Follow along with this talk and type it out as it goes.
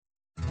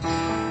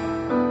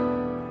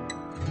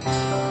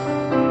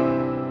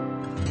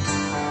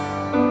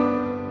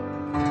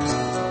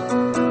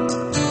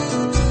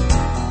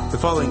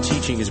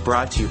following teaching is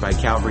brought to you by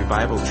Calvary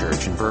Bible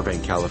Church in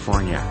Burbank,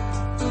 California.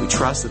 We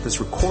trust that this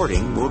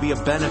recording will be a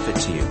benefit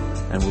to you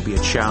and will be a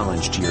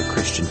challenge to your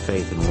Christian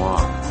faith and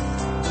walk.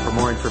 For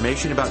more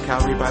information about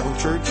Calvary Bible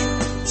Church,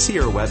 see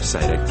our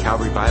website at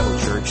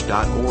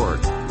calvarybiblechurch.org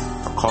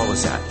or call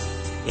us at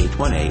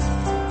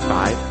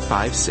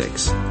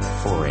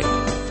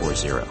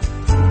 818-556-4840.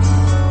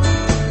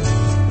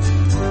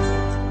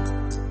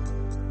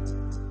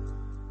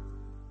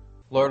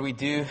 Lord, we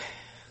do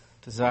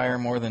desire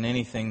more than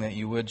anything that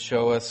you would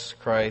show us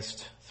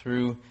Christ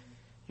through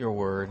your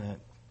word.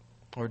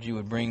 Lord, you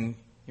would bring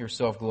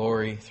yourself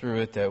glory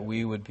through it, that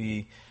we would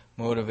be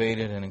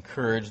motivated and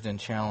encouraged and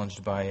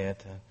challenged by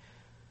it.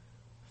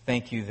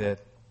 Thank you that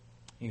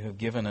you have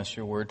given us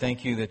your word.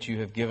 Thank you that you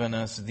have given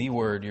us the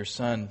word, your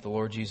Son, the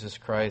Lord Jesus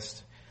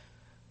Christ,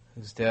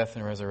 whose death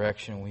and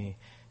resurrection we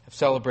have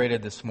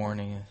celebrated this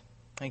morning.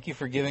 Thank you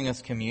for giving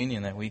us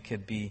communion, that we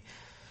could be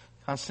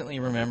constantly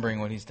remembering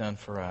what he's done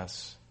for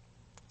us,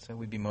 so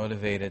we'd be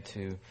motivated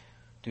to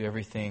do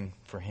everything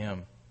for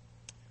him.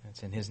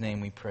 It's in his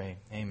name we pray.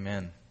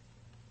 Amen.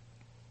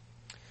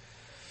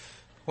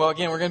 Well,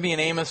 again, we're going to be in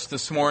Amos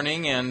this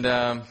morning, and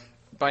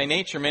by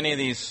nature, many of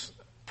these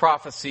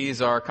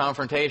prophecies are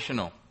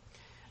confrontational.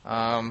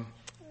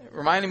 It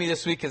reminded me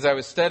this week as I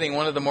was studying,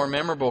 one of the more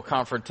memorable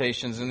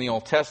confrontations in the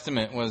Old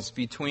Testament was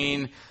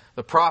between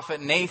the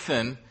prophet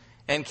Nathan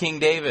and King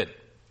David.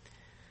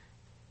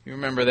 You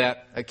remember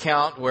that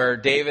account where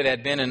David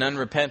had been in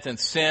unrepentant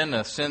sin,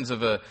 the sins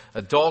of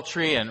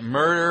adultery and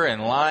murder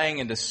and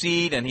lying and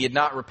deceit, and he had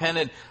not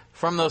repented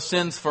from those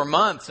sins for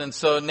months. And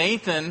so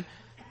Nathan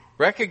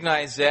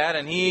recognized that,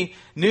 and he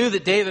knew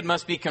that David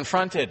must be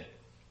confronted.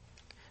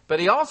 But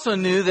he also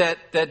knew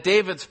that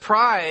David's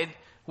pride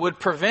would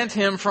prevent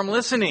him from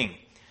listening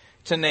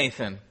to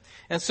Nathan.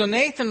 And so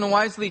Nathan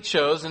wisely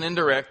chose an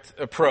indirect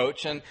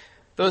approach, and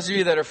those of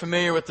you that are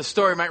familiar with the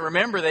story might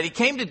remember that he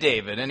came to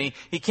David, and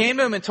he came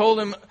to him and told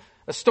him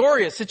a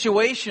story, a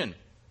situation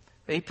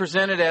that he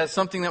presented as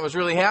something that was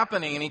really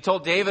happening. And he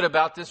told David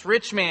about this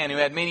rich man who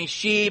had many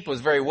sheep,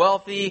 was very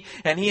wealthy,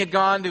 and he had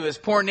gone to his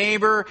poor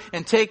neighbor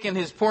and taken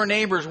his poor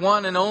neighbor's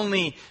one and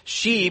only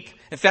sheep.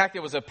 In fact,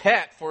 it was a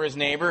pet for his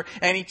neighbor,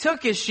 and he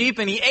took his sheep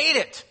and he ate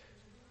it.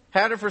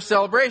 Had it for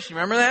celebration.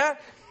 Remember that?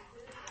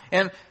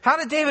 And how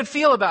did David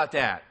feel about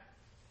that?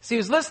 See, he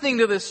was listening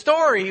to this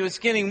story. He was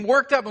getting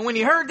worked up. And when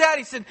he heard that,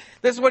 he said,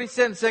 this is what he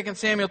said in 2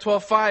 Samuel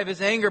 12:5.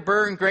 His anger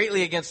burned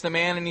greatly against the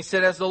man. And he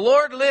said, as the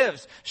Lord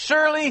lives,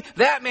 surely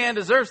that man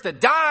deserves to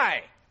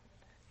die.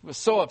 He was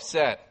so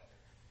upset.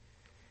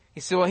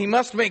 He said, well, he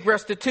must make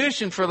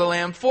restitution for the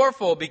lamb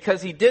fourfold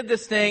because he did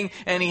this thing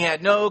and he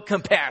had no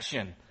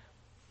compassion.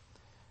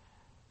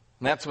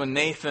 And that's when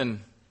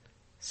Nathan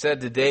said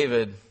to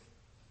David,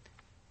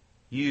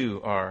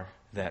 you are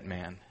that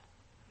man.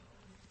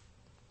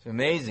 It's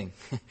amazing.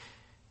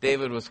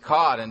 David was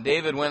caught, and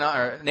Nathan went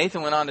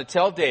on to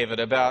tell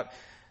David about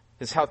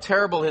how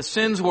terrible his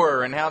sins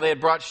were and how they had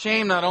brought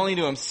shame not only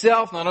to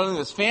himself, not only to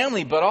his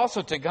family, but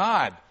also to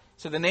God.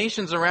 So the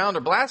nations around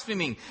are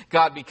blaspheming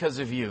God because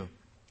of you.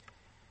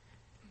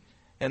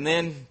 And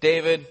then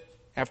David,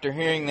 after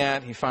hearing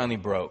that, he finally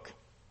broke,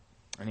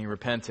 and he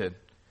repented.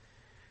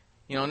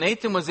 You know,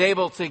 Nathan was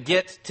able to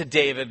get to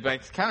David by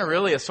kind of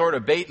really a sort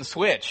of bait and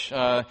switch.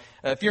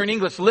 If you're an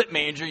English lit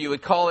major, you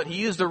would call it, he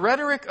used the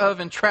rhetoric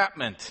of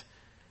entrapment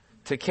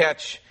to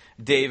catch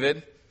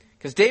David.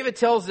 Because David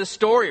tells this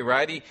story,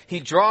 right? He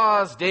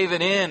draws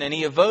David in and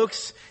he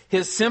evokes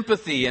his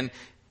sympathy. And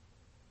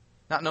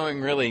not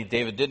knowing really,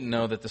 David didn't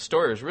know that the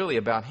story was really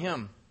about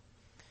him.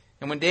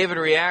 And when David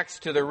reacts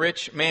to the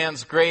rich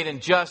man's great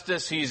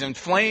injustice, he's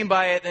inflamed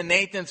by it. And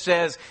Nathan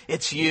says,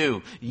 it's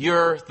you.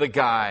 You're the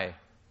guy.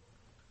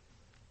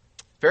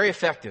 Very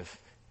effective.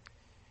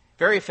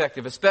 Very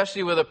effective,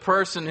 especially with a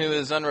person who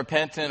is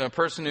unrepentant, a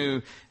person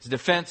who is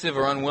defensive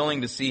or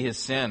unwilling to see his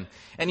sin.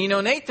 And you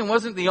know, Nathan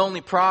wasn't the only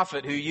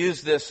prophet who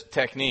used this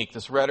technique,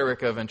 this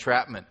rhetoric of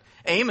entrapment.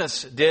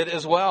 Amos did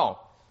as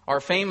well.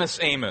 Our famous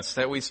Amos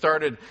that we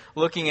started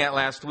looking at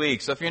last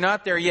week. So if you're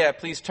not there yet,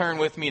 please turn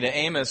with me to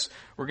Amos.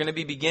 We're going to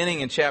be beginning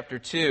in chapter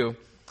 2.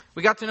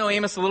 We got to know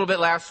Amos a little bit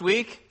last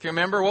week. If you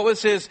remember,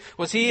 was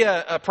he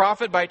a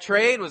prophet by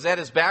trade? Was that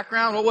his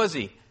background? What was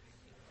he?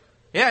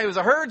 Yeah, he was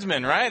a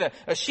herdsman, right?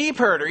 A sheep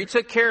herder. He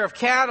took care of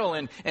cattle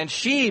and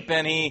sheep,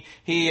 and he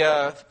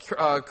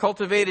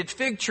cultivated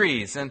fig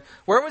trees. And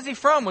where was he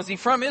from? Was he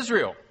from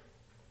Israel?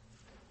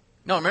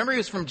 No, remember he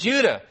was from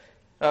Judah,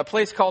 a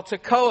place called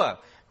Tekoa,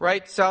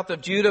 right south of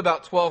Judah,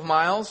 about 12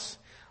 miles.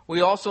 We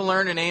also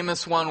learned in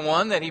Amos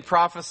 1:1 that he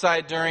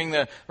prophesied during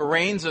the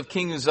reigns of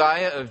King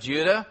Uzziah of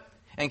Judah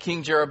and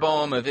King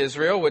Jeroboam of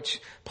Israel,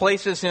 which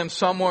places him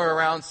somewhere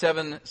around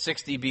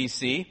 760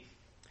 BC.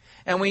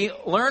 And we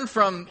learn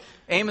from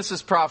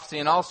Amos' prophecy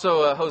and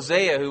also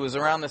Hosea, who was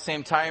around the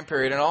same time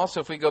period. And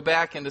also if we go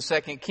back into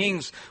 2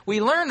 Kings,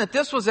 we learn that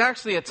this was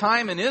actually a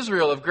time in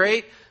Israel of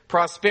great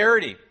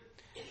prosperity,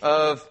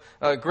 of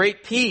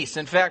great peace.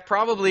 In fact,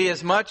 probably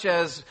as much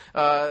as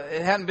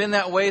it hadn't been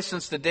that way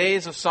since the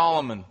days of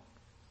Solomon.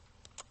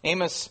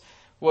 Amos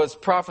was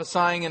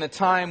prophesying in a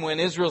time when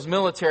Israel's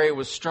military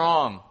was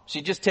strong.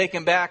 She'd just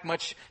taken back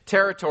much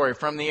territory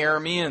from the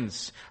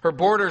Arameans. Her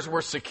borders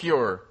were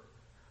secure.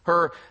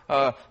 Her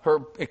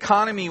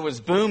economy was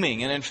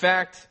booming. And in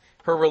fact,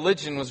 her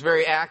religion was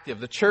very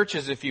active. The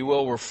churches, if you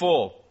will, were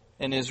full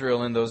in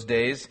Israel in those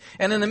days.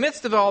 And in the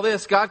midst of all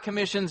this, God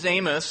commissions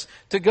Amos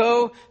to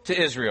go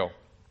to Israel.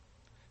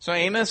 So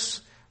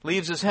Amos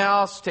leaves his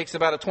house, takes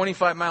about a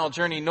 25-mile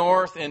journey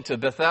north into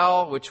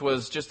Bethel, which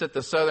was just at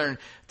the southern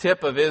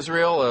tip of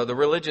Israel, the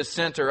religious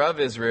center of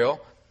Israel.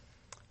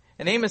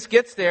 And Amos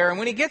gets there, and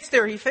when he gets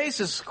there, he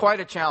faces quite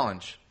a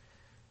challenge.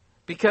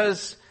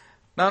 Because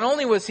not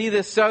only was he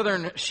this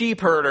southern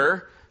sheep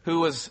herder who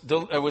was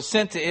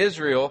sent to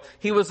Israel,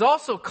 he was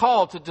also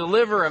called to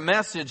deliver a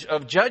message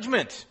of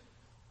judgment.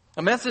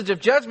 A message of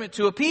judgment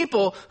to a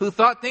people who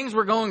thought things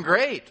were going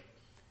great,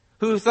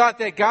 who thought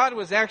that God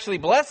was actually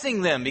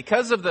blessing them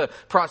because of the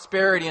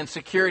prosperity and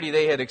security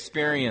they had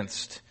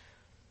experienced.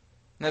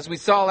 And as we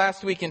saw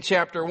last week in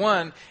chapter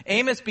 1,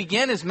 Amos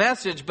began his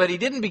message, but he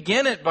didn't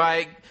begin it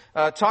by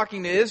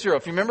talking to Israel.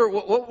 If you remember,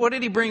 what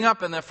did he bring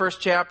up in the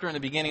first chapter and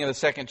the beginning of the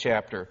second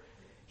chapter?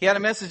 He had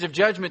a message of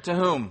judgment to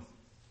whom?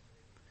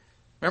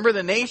 Remember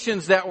the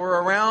nations that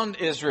were around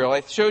Israel.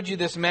 I showed you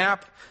this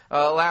map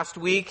last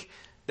week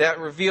that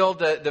revealed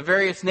the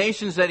various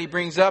nations that he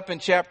brings up in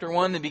chapter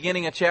 1, the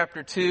beginning of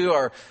chapter 2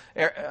 are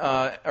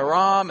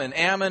Aram and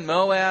Ammon,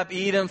 Moab,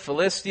 Edom,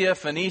 Philistia,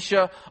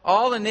 Phoenicia,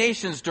 all the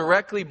nations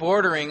directly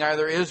bordering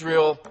either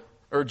Israel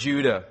or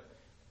Judah.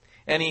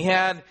 And he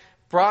had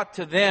brought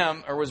to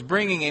them, or was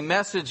bringing a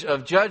message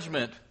of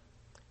judgment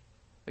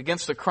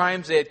against the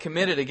crimes they had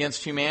committed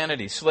against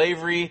humanity.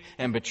 Slavery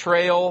and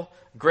betrayal,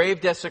 grave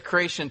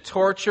desecration,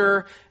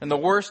 torture, and the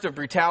worst of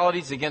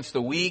brutalities against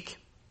the weak.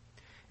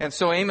 And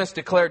so Amos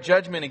declared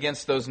judgment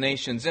against those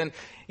nations. And,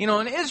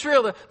 in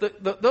Israel,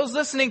 those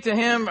listening to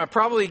him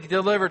probably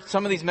delivered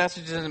some of these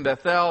messages in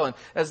Bethel. And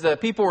as the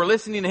people were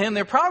listening to him,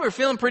 they're probably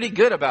feeling pretty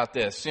good about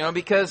this,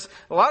 because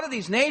a lot of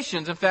these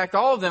nations, in fact,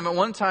 all of them at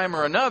one time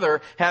or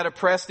another, had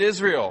oppressed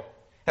Israel,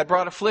 had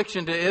brought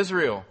affliction to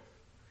Israel.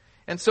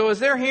 And so as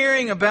they're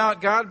hearing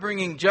about God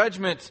bringing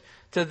judgment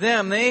to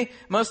them, they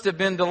must have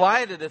been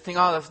delighted to think,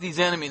 these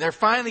enemies, they're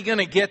finally going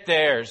to get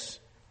theirs.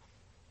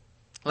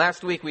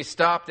 Last week we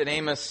stopped at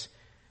Amos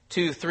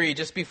 2:3,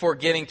 just before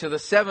getting to the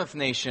seventh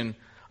nation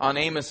on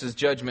Amos's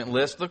judgment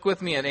list. Look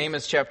with me at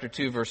Amos chapter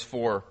 2, verse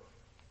 4.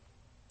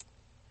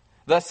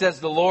 Thus says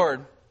the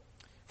Lord,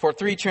 for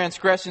 3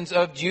 transgressions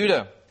of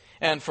Judah,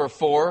 and for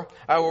 4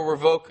 I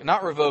will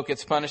not revoke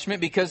its punishment,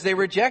 because they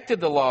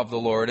rejected the law of the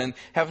Lord, and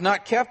have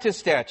not kept his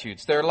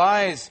statutes. Their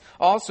lies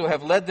also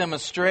have led them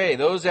astray,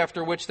 those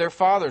after which their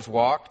fathers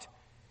walked.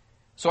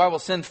 So I will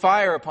send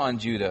fire upon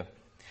Judah,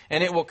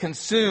 and it will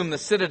consume the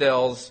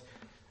citadels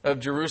of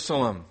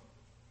Jerusalem.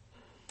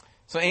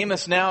 So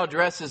Amos now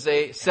addresses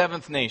a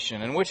seventh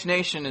nation. And which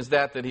nation is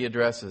that he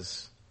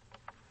addresses?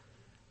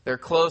 They're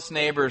close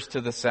neighbors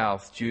to the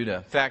south, Judah.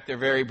 In fact, they're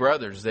very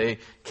brothers. They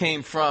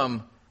came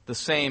from the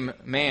same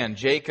man,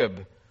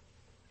 Jacob.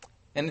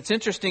 And it's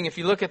interesting, if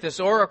you look at this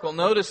oracle,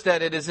 notice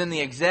that it is in the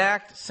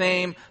exact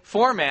same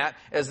format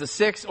as the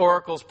 6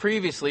 oracles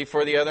previously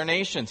for the other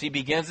nations. He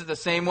begins it the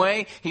same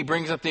way. He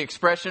brings up the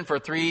expression for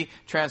 3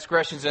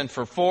 transgressions and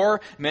for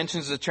 4,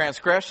 mentions the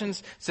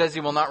transgressions, says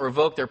he will not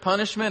revoke their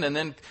punishment, and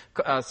then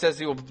says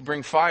he will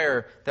bring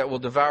fire that will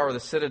devour the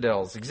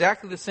citadels.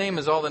 Exactly the same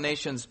as all the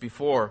nations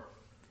before.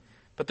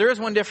 But there is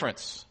one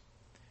difference.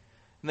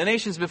 In the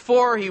nations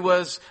before, he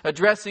was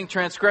addressing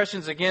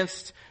transgressions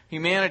against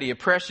humanity,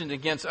 oppression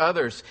against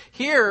others.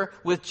 Here,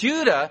 with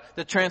Judah,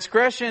 the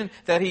transgression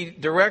that he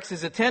directs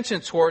his attention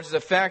towards is the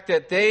fact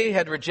that they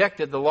had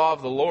rejected the law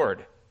of the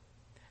Lord,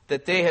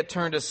 that they had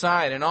turned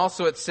aside. And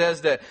also it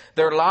says that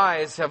their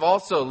lies have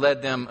also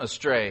led them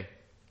astray.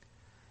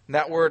 And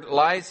that word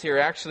lies here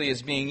actually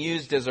is being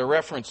used as a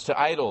reference to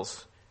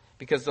idols,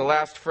 because the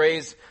last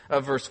phrase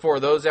of verse 4,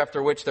 those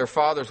after which their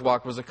fathers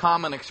walked, was a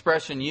common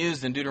expression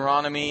used in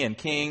Deuteronomy and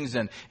Kings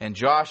and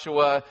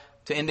Joshua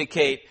to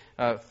indicate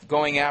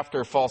going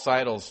after false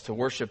idols to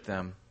worship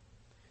them.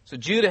 So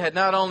Judah had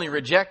not only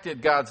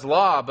rejected God's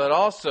law, but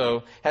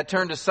also had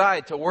turned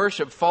aside to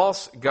worship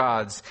false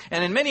gods.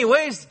 And in many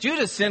ways,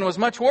 Judah's sin was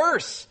much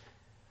worse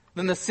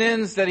than the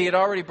sins that he had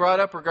already brought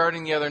up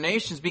regarding the other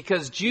nations,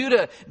 because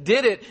Judah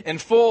did it in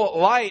full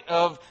light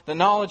of the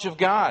knowledge of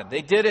God.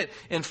 They did it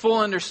in full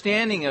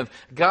understanding of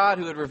God,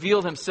 who had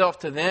revealed himself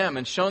to them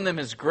and shown them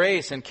his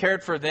grace and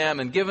cared for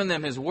them and given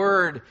them his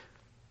word,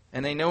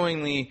 and they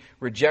knowingly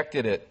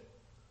rejected it.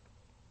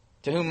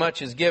 To whom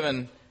much is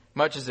given,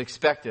 much is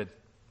expected.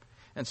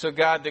 And so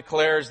God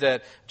declares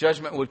that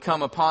judgment would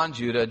come upon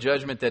Judah, a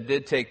judgment that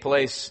did take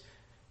place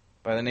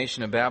by the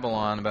nation of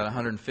Babylon about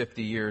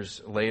 150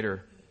 years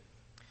later.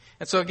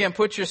 And so again,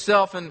 put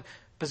yourself in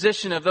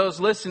position of those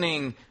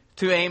listening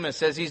to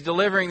Amos as he's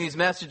delivering these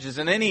messages.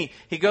 And then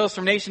he goes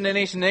from nation to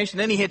nation to nation,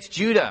 then he hits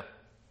Judah.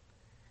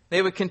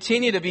 They would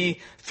continue to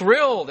be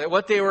thrilled at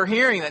what they were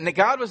hearing, that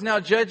God was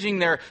now judging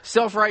their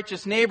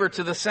self-righteous neighbor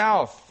to the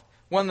south.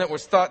 One that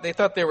they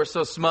thought they were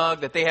so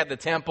smug that they had the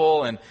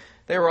temple and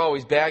They were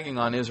always bagging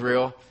on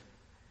Israel.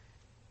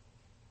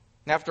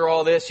 And after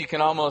all this, you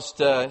can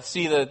almost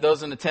see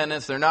those in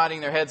attendance. They're nodding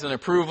their heads in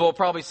approval.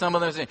 Probably some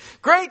of them saying,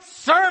 "Great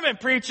sermon,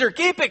 preacher.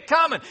 Keep it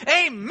coming.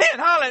 Amen.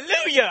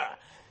 Hallelujah."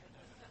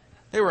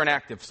 They were an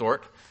active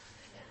sort.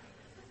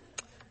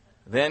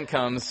 Then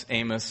comes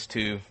Amos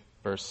 2,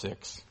 verse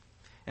 6.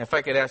 And if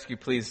I could ask you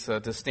please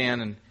to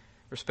stand in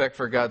respect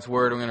for God's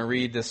Word, I'm going to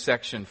read this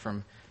section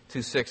from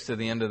 2:6 to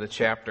the end of the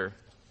chapter.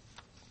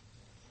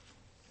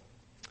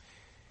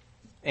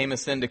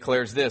 Amos then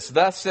declares this: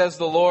 "Thus says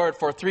the Lord,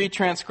 for 3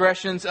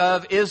 transgressions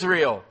of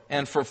Israel,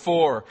 and for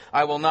 4,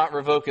 I will not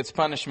revoke its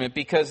punishment,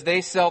 because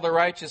they sell the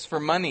righteous for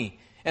money,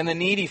 and the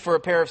needy for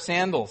a pair of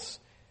sandals.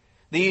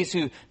 These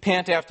who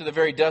pant after the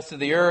very dust of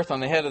the earth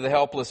on the head of the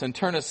helpless, and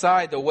turn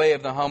aside the way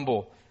of the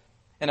humble.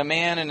 And a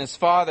man and his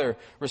father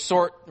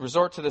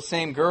resort to the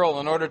same girl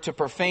in order to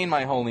profane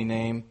my holy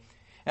name.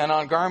 And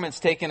on garments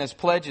taken as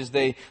pledges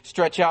they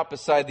stretch out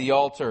beside the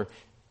altar.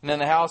 And in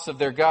the house of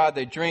their God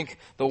they drink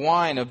the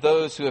wine of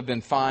those who have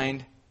been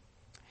fined.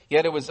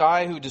 Yet it was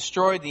I who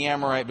destroyed the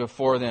Amorite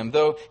before them,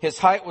 though his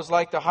height was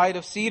like the height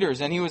of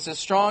cedars, and he was as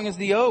strong as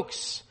the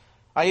oaks.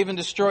 I even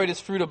destroyed his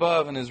fruit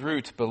above and his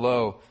root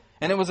below.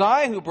 And it was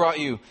I who brought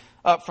you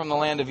up from the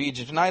land of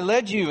Egypt, and I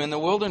led you in the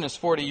wilderness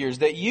 40 years,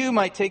 that you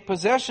might take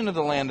possession of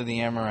the land of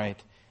the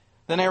Amorite.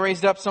 Then I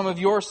raised up some of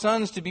your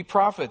sons to be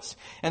prophets,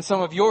 and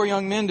some of your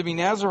young men to be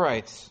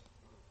Nazirites.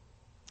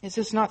 Is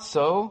this not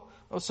so,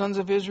 O sons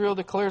of Israel,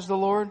 declares the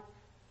Lord?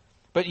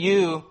 But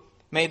you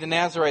made the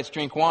Nazirites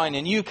drink wine,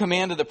 and you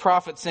commanded the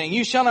prophets, saying,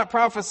 You shall not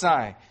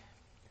prophesy.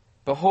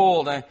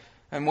 Behold, I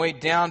am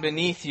weighed down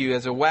beneath you,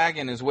 as a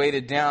wagon is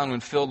weighted down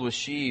when filled with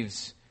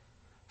sheaves.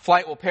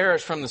 Flight will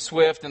perish from the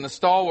swift, and the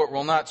stalwart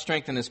will not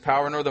strengthen his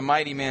power, nor the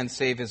mighty man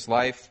save his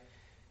life.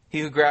 He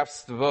who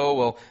grasps the bow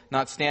will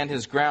not stand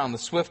his ground. The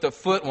swift of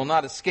foot will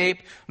not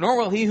escape, nor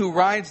will he who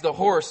rides the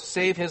horse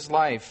save his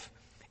life.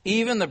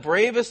 Even the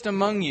bravest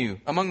among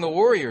you, among the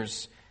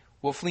warriors,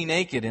 will flee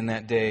naked in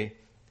that day,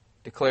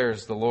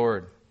 declares the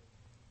Lord."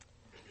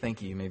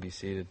 Thank you. You may be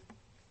seated.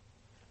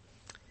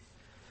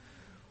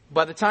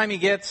 By the time he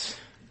gets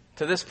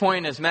to this point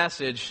in his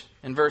message,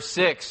 in verse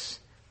 6,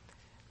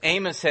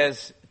 Amos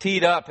has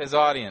teed up his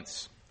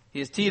audience. He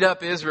has teed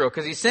up Israel,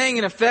 because he's saying,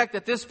 in effect,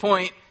 at this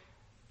point,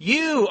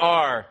 you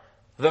are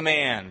the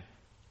man.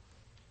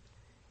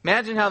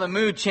 Imagine how the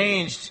mood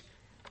changed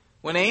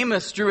when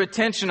Amos drew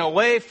attention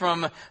away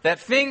from that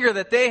finger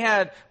that they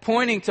had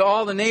pointing to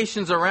all the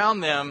nations around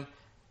them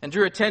and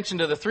drew attention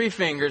to the 3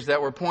 fingers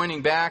that were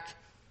pointing back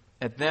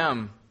at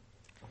them.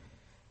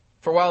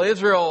 For while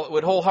Israel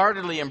would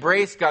wholeheartedly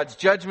embrace God's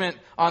judgment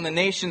on the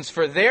nations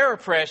for their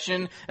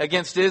oppression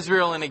against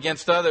Israel and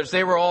against others,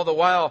 they were all the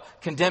while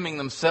condemning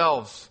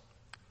themselves.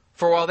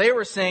 For while they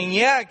were saying,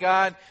 "Yeah,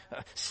 God,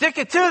 stick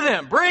it to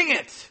them, bring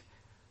it.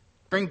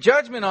 Bring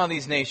judgment on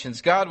these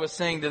nations," God was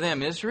saying to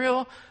them,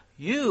 "Israel,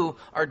 you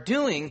are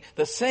doing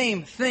the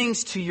same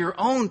things to your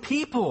own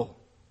people."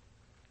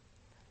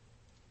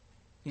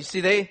 You see,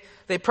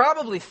 they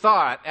probably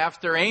thought,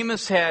 after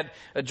Amos had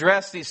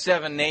addressed these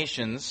 7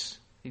 nations,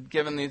 he'd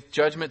given the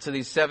judgment to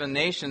these 7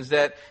 nations,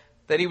 that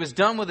he was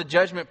done with the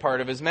judgment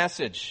part of his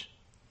message.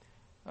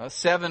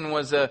 7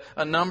 was a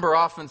number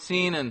often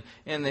seen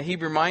in the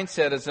Hebrew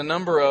mindset as a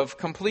number of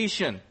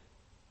completion.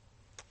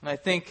 And I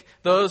think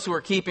those who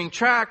are keeping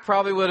track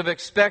probably would have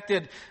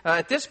expected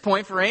at this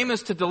point for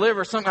Amos to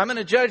deliver something. I'm going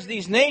to judge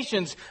these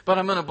nations, but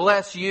I'm going to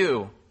bless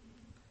you.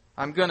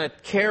 I'm going to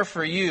care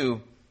for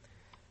you.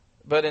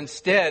 But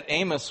instead,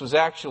 Amos was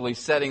actually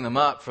setting them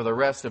up for the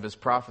rest of his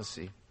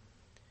prophecy.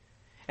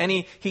 And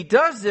he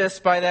does this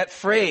by that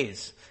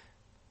phrase,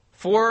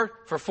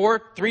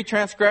 3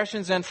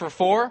 transgressions and for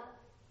 4.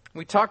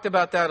 We talked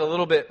about that a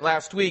little bit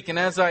last week. And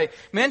as I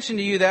mentioned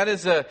to you, that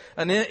is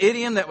an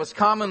idiom that was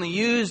commonly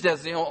used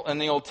in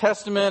the Old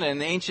Testament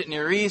and the ancient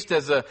Near East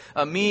as a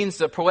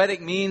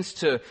poetic means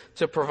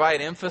to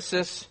provide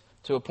emphasis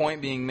to a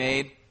point being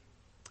made.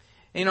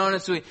 And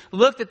as we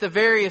looked at the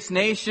various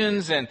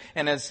nations and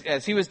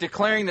as he was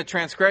declaring the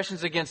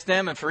transgressions against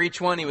them, and for each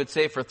one he would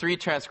say for 3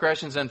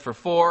 transgressions and for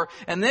 4.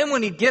 And then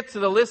when he'd get to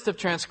the list of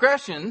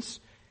transgressions,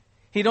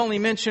 he'd only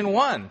mention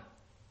 1.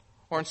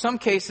 Or in some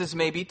cases,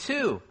 maybe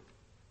 2.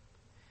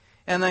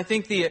 And I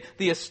think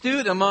the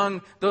astute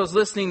among those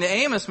listening to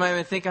Amos might have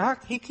been thinking,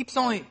 he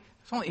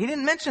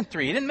didn't mention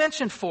 3, he didn't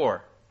mention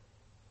 4.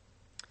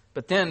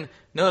 But then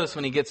notice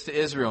when he gets to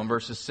Israel in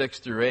verses 6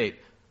 through 8.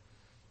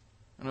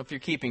 I don't know if you're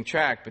keeping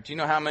track, but do you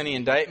know how many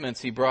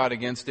indictments he brought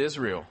against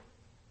Israel?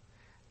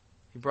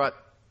 He brought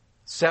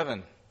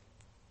 7.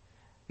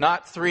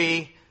 Not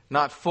 3,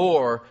 not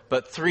 4,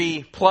 but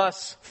 3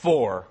 plus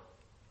 4.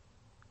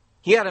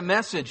 He had a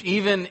message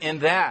even in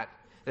that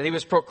he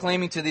was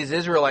proclaiming to these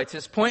Israelites.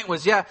 His point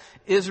was,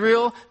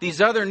 Israel, these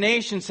other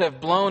nations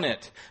have blown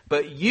it,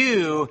 but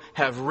you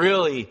have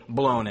really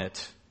blown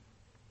it.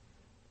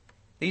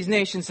 These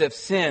nations have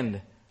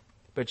sinned,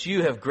 but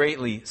you have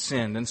greatly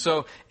sinned. And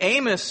so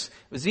Amos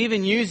was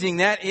even using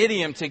that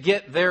idiom to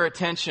get their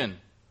attention,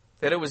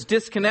 that it was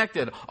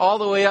disconnected all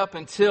the way up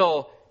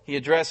until he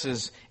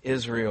addresses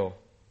Israel.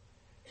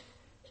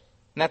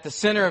 And at the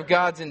center of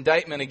God's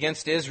indictment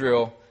against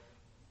Israel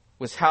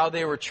was how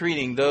they were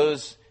treating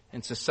those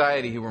in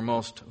society who were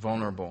most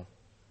vulnerable.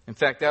 In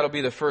fact, that'll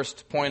be the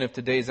first point of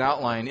today's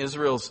outline,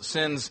 Israel's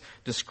sins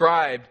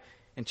described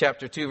in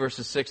chapter 2,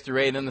 verses 6 through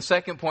 8. And the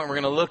second point, we're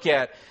going to look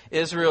at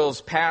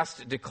Israel's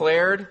past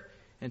declared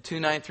in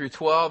 2:9 through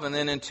 12, and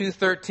then in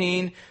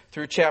 2:13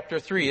 through chapter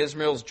 3,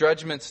 Israel's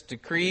judgments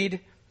decreed,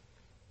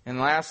 and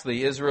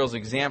lastly, Israel's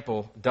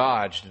example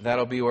dodged.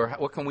 That'll be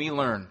what can we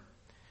learn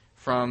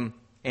from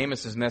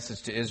Amos's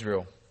message to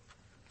Israel.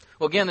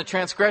 Well, again, the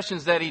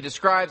transgressions that he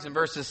describes in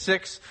verses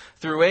 6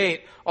 through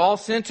 8 all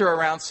center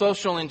around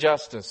social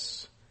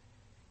injustice.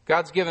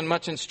 God's given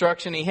much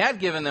instruction. He had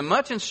given them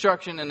much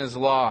instruction in His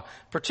law,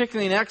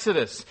 particularly in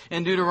Exodus,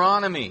 in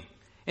Deuteronomy,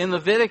 in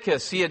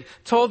Leviticus. He had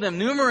told them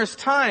numerous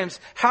times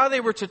how they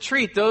were to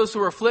treat those who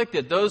were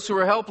afflicted, those who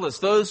were helpless,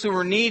 those who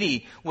were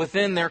needy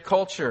within their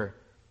culture.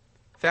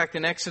 In fact,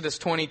 in Exodus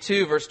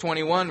 22, verse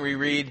 21, we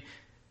read,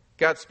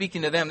 God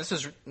speaking to them, this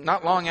is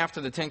not long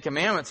after the Ten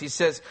Commandments, He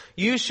says,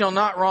 "You shall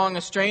not wrong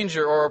a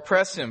stranger or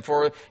oppress him,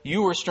 for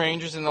you were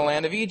strangers in the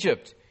land of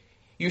Egypt.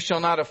 You shall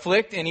not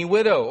afflict any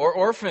widow or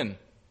orphan.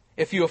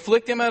 If you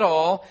afflict him at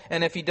all,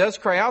 and if he does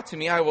cry out to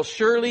me, I will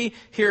surely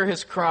hear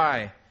his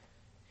cry.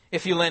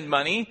 If you lend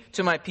money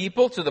to my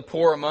people, to the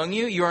poor among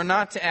you, you are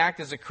not to act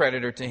as a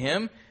creditor to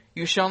him.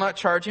 You shall not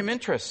charge him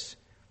interest.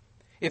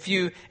 If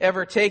you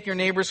ever take your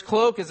neighbor's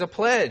cloak as a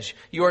pledge,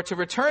 you are to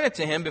return it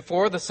to him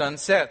before the sun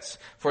sets,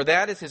 for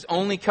that is his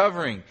only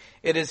covering.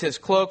 It is his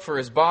cloak for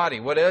his body.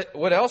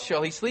 What else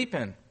shall he sleep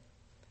in?"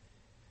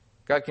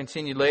 God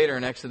continued later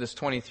in Exodus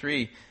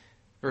 23,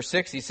 verse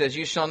 6, He says,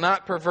 "You shall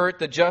not pervert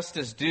the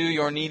justice due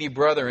your needy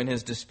brother in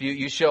his dispute.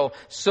 You shall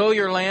sow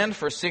your land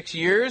for 6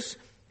 years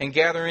and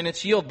gather in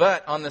its yield.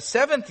 But on the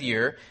 7th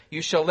year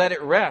you shall let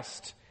it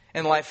rest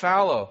and lie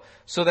fallow,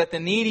 so that the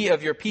needy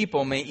of your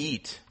people may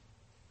eat."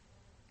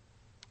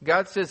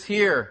 God says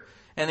here,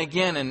 and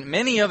again in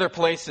many other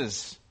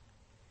places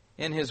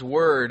in His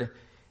Word,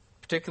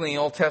 particularly in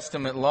Old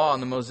Testament law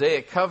and the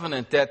Mosaic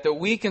covenant, that the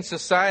weak in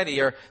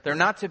society they're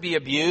not to be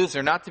abused,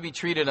 they're not to be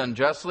treated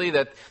unjustly,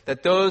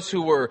 that those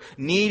who were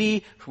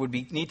needy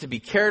need to be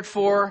cared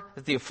for,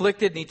 that the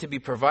afflicted need to be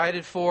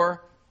provided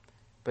for.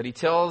 But He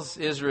tells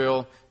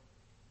Israel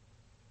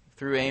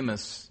through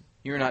Amos,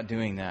 you're not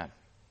doing that.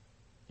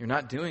 You're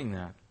not doing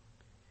that.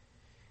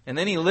 And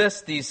then He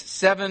lists these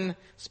 7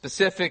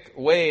 specific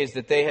ways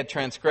that they had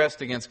transgressed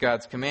against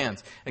God's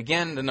commands.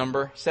 Again, the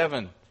number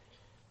 7.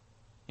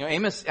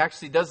 Amos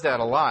actually does that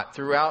a lot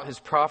throughout his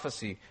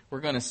prophecy. We're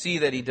going to see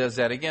that he does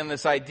that. Again,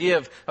 this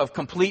idea of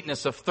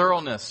completeness, of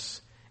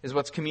thoroughness, is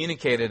what's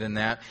communicated in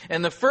that.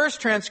 And the first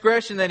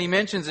transgression that he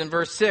mentions in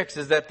verse 6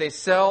 is that they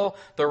sell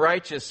the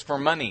righteous for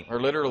money, or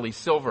literally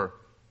silver.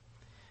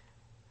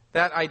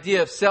 That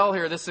idea of sell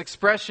here, this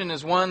expression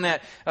is one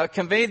that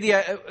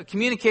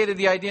communicated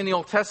the idea in the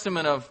Old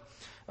Testament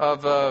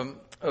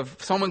of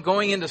someone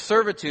going into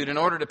servitude in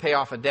order to pay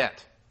off a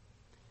debt.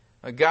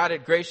 God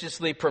had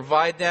graciously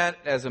provided that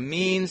as a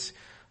means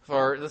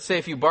for, let's say,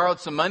 if you borrowed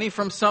some money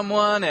from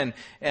someone and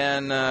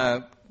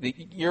the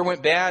year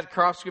went bad,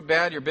 crops went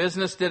bad, your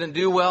business didn't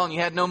do well, and you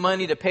had no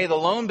money to pay the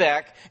loan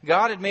back,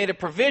 God had made a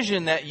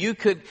provision that you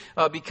could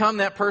become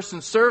that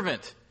person's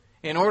servant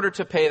in order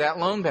to pay that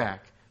loan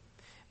back.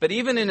 But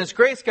even in His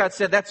grace, God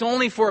said that's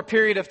only for a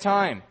period of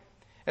time.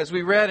 As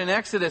we read in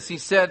Exodus, He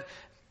said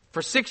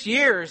for 6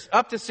 years,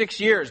 up to 6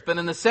 years, but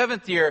in the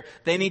 7th year,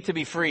 they need to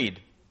be freed.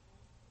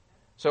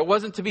 So it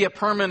wasn't to be a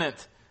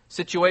permanent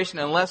situation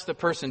unless the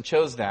person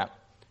chose that,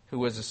 who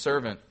was a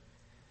servant.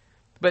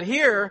 But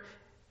here,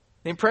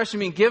 the impression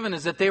being given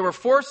is that they were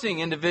forcing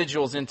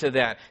individuals into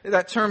that.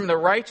 That term, the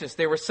righteous,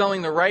 they were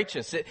selling the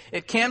righteous.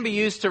 It can be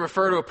used to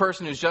refer to a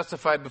person who's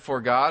justified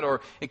before God,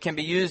 or it can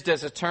be used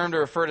as a term to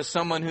refer to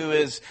someone who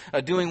is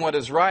doing what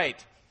is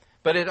right.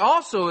 But it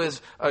also is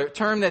a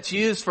term that's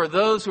used for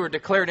those who are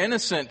declared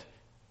innocent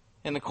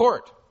in the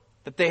court,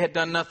 that they had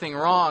done nothing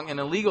wrong in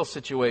a legal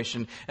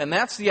situation. And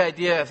that's the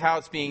idea of how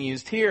it's being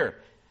used here.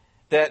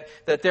 That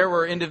there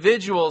were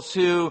individuals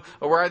who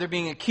were either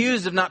being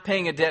accused of not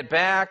paying a debt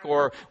back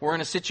or were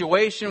in a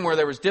situation where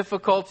there was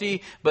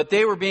difficulty, but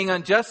they were being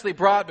unjustly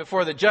brought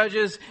before the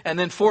judges and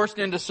then forced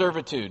into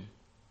servitude.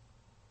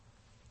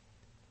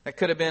 That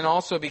could have been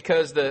also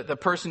because the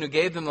person who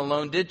gave them the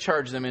loan did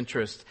charge them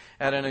interest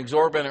at an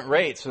exorbitant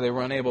rate, so they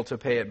were unable to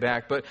pay it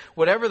back. But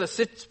whatever the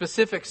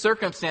specific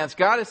circumstance,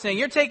 God is saying,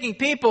 you're taking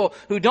people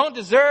who don't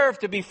deserve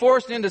to be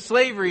forced into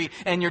slavery,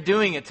 and you're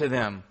doing it to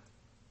them.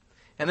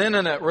 And then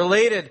in a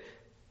related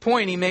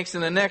point he makes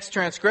in the next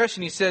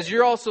transgression, he says,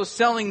 you're also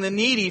selling the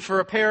needy for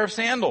a pair of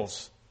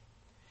sandals.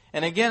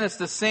 And again, it's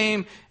the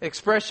same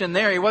expression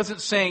there. He wasn't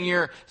saying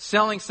you're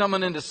selling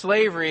someone into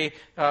slavery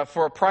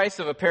for a price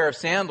of a pair of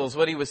sandals.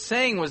 What he was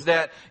saying was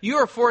that you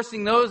are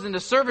forcing those into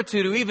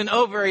servitude who even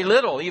owe very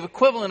little, the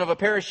equivalent of a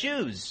pair of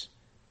shoes.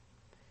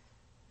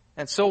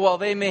 And so while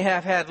they may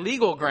have had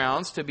legal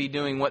grounds to be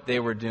doing what they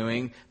were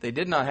doing, they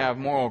did not have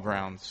moral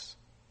grounds.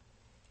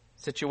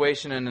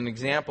 Situation and an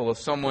example of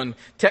someone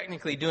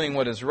technically doing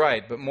what is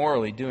right, but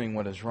morally doing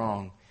what is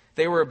wrong.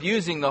 They were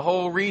abusing the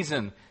whole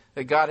reason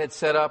that God had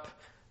set up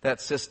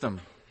that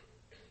system.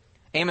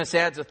 Amos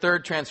adds a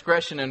third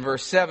transgression in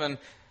verse 7,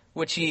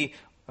 which the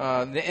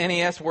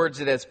NAS words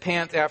it as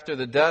pant after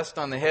the dust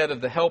on the head of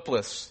the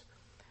helpless.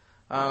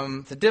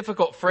 It's a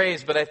difficult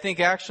phrase, but I think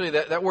actually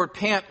that word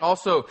pant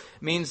also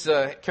means,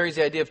 carries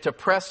the idea of to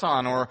press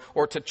on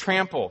or to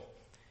trample.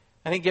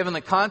 I think given the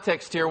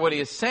context here, what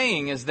he is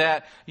saying is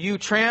that you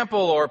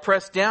trample or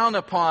press down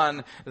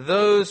upon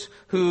those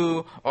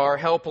who are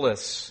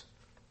helpless.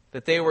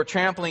 That they were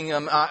trampling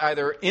them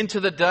either into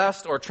the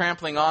dust or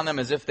trampling on them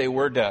as if they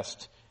were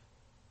dust.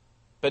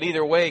 But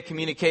either way,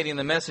 communicating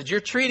the message. You're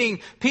treating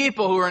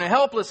people who are in a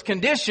helpless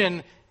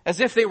condition as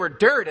if they were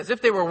dirt, as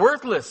if they were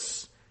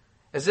worthless,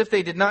 as if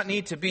they did not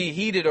need to be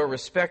heeded or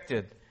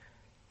respected.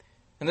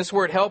 And this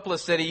word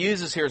helpless that he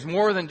uses here is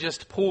more than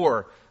just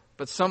poor,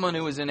 but someone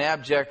who is in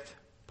abject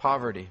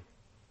poverty.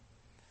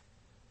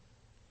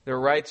 Their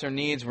rights or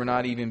needs were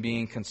not even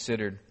being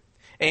considered.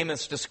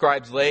 Amos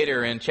describes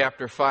later in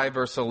chapter 5,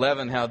 verse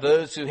 11, how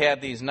those who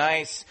had these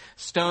nice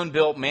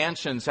stone-built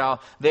mansions,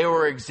 how they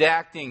were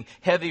exacting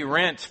heavy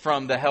rent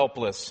from the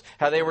helpless,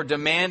 how they were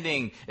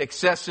demanding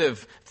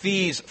excessive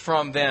fees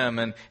from them,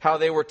 and how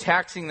they were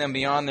taxing them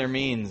beyond their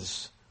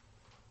means.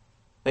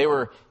 They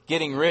were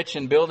getting rich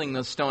and building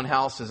those stone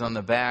houses on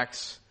the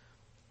backs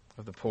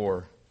of the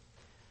poor.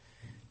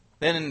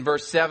 Then in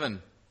verse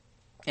 7,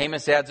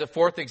 Amos adds a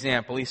fourth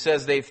example. He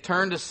says they've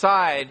turned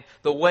aside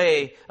the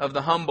way of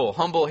the humble.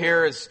 Humble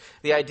here is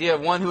the idea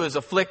of one who is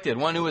afflicted,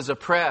 one who is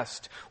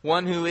oppressed,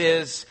 one who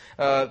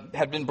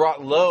had been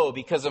brought low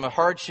because of a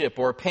hardship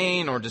or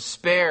pain or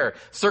despair.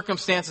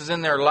 Circumstances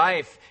in their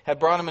life had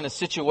brought them in a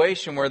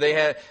situation where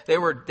they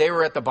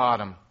were at the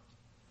bottom.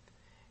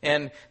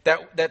 And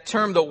that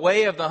term, the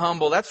way of the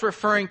humble, that's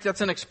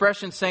an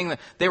expression saying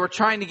that they were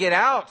trying to get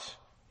out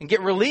and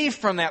get relief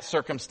from that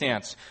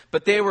circumstance,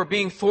 but they were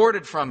being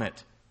thwarted from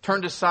it,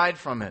 turned aside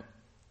from it.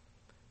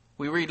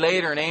 We read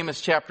later in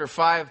Amos chapter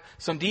 5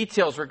 some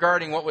details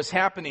regarding what was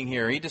happening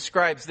here. He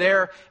describes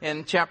there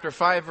in chapter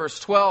 5 verse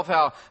 12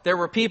 how there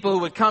were people who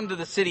would come to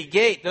the city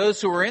gate, those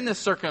who were in this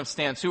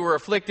circumstance, who were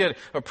afflicted,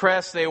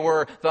 oppressed, they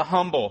were the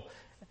humble.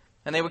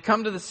 And they would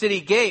come to the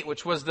city gate,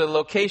 which was the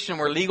location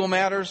where legal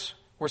matters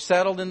were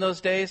settled in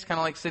those days, kind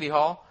of like City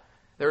Hall.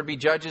 There would be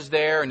judges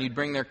there and you'd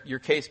bring your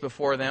case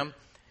before them.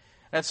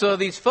 And so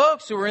these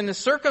folks who were in this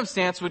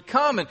circumstance would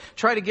come and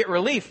try to get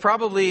relief.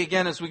 Probably,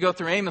 again, as we go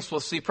through Amos,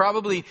 we'll see,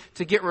 probably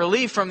to get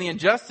relief from the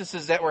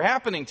injustices that were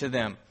happening to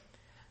them.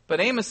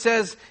 But Amos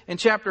says in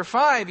chapter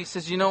 5, he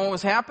says, you know what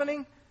was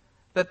happening?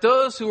 That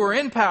those who were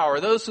in power,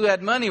 those who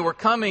had money, were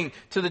coming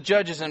to the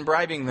judges and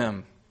bribing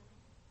them.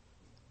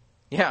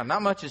 Yeah,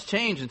 not much has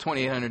changed in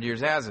 2,800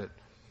 years, has it?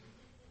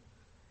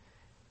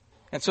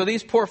 And so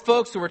these poor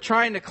folks who were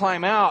trying to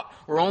climb out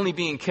were only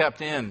being kept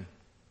in.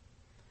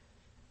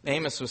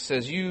 Amos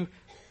says,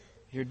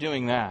 you're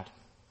doing that.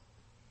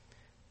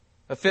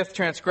 A fifth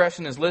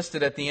transgression is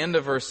listed at the end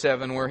of verse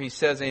 7 where he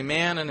says, a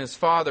man and his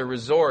father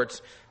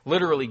resorts,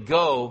 literally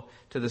go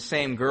to the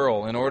same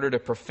girl in order to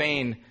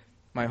profane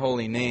my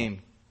holy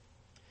name.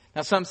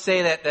 Now some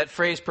say that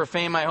phrase,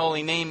 profane my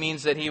holy name,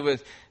 means that he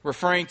was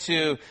referring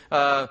to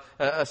a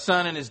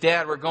son and his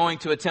dad were going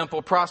to a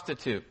temple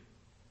prostitute.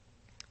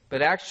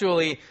 But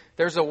actually,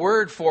 there's a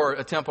word for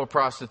a temple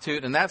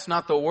prostitute, and that's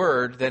not the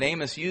word that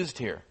Amos used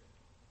here.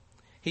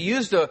 He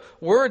used a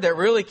word that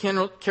really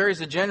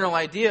carries a general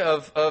idea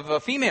of a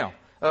female.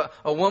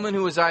 A woman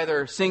who was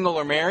either single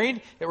or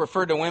married. It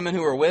referred to women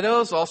who were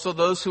widows, also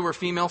those who were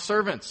female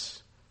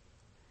servants.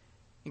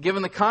 And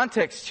given the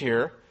context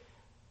here,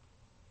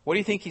 what do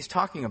you think he's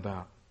talking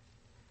about?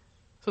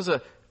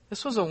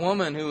 This was a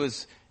woman who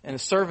was a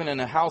servant in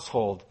a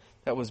household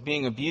that was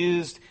being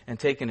abused and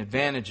taken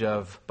advantage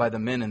of by the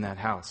men in that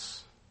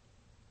house.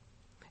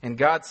 And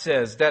God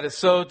says, that is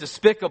so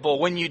despicable.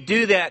 When you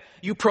do that,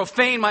 you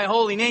profane my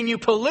holy name, you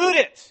pollute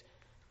it.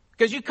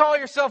 Because you call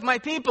yourself my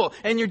people,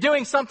 and you're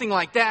doing something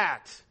like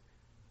that.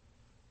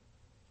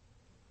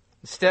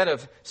 Instead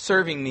of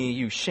serving me,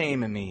 you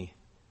shame me.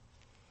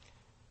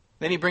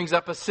 Then he brings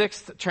up a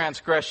sixth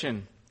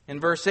transgression in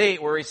verse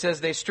 8, where he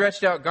says they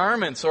stretched out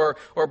garments or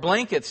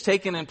blankets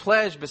taken in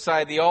pledge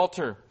beside the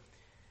altar.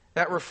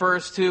 That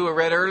refers to, I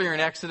read earlier in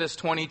Exodus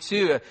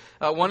 22,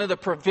 one of the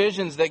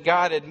provisions that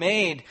God had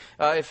made.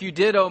 If you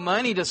did owe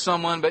money to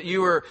someone, but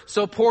you were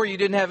so poor you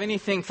didn't have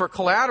anything for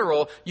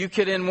collateral, you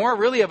could, in more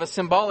really of a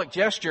symbolic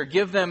gesture,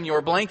 give them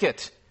your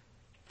blanket.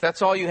 If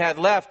that's all you had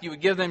left, you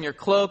would give them your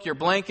cloak, your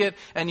blanket,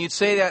 and you'd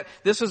say that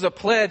this is a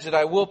pledge that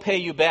I will pay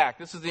you back.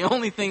 This is the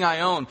only thing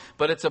I own,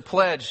 but it's a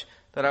pledge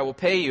that I will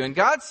pay you. And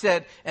God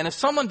said, and if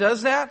someone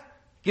does that,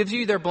 gives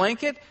you their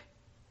blanket,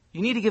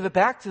 you need to give it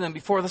back to them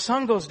before the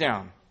sun goes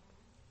down.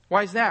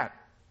 Why is that?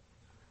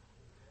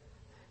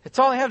 It's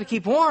all they have to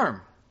keep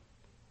warm.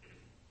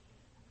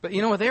 But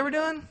you know what they were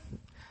doing?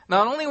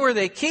 Not only were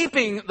they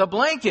keeping the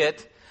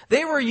blanket,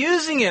 they were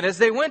using it as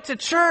they went to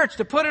church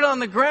to put it on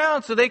the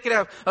ground so they could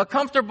have a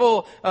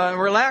comfortable,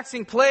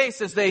 relaxing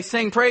place as they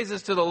sang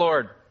praises to the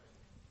Lord.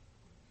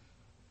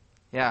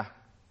 Yeah.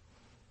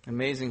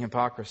 Amazing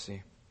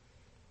hypocrisy.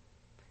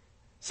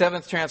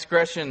 Seventh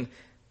transgression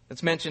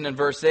that's mentioned in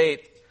verse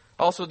 8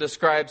 also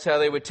describes how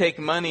they would take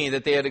money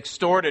that they had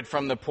extorted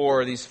from the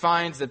poor, these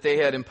fines that they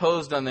had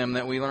imposed on them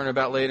that we learn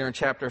about later in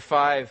chapter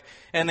 5.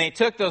 And they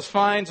took those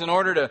fines in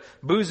order to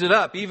booze it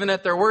up, even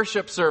at their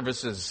worship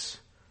services.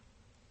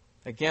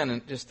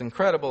 Again, just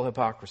incredible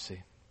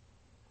hypocrisy.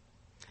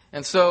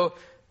 And so,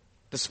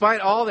 despite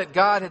all that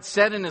God had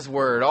said in His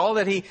Word, all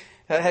that He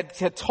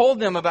had told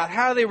them about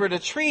how they were to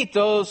treat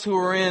those who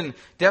were in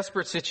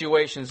desperate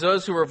situations,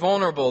 those who were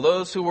vulnerable,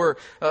 those who were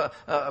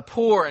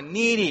poor and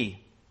needy,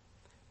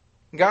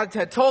 God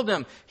had told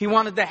them He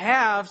wanted the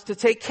haves to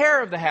take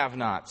care of the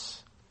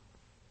have-nots.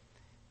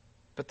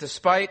 But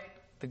despite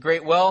the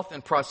great wealth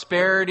and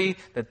prosperity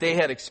that they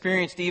had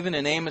experienced even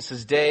in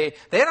Amos's day,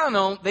 they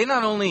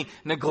not only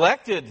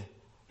neglected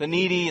the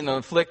needy and the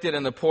afflicted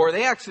and the poor,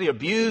 they actually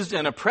abused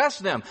and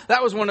oppressed them.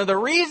 That was one of the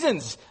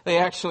reasons they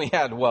actually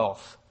had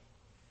wealth.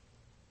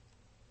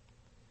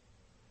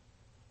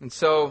 And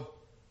so,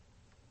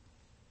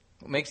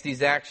 what makes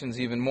these actions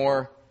even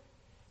more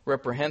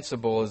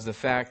reprehensible is the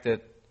fact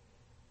that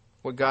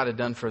what God had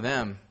done for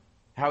them,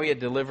 how He had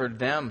delivered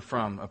them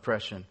from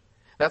oppression.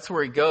 That's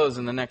where He goes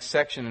in the next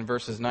section in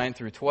verses 9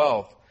 through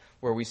 12,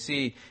 where we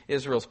see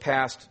Israel's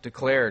past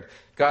declared.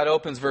 God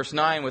opens verse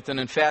 9 with an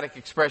emphatic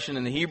expression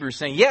in the Hebrew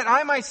saying, "Yet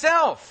I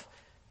myself,"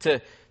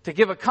 to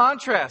give a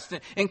contrast.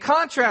 In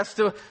contrast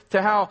to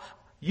how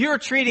you're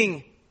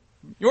treating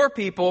your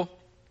people,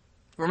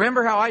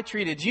 remember how I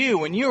treated you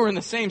when you were in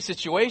the same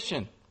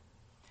situation.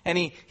 And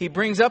he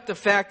brings up the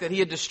fact that he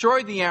had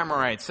destroyed the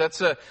Amorites.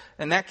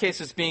 In that case,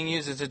 it's being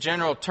used as a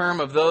general term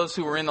of those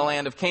who were in the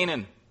land of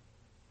Canaan.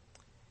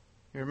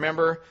 You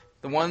remember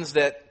the ones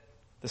that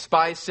the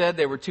spies said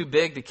they were too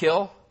big to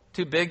kill,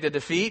 too big to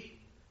defeat?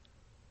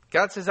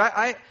 God says,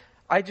 I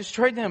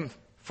destroyed them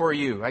for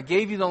you. I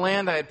gave you the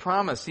land I had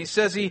promised. He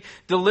says He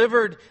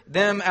delivered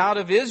them out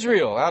of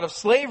Israel, out of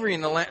slavery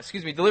in the land.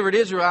 Delivered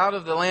Israel out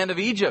of the land of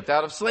Egypt,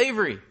 out of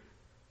slavery.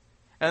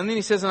 And then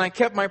He says, and I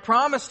kept my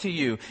promise to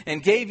you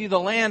and gave you the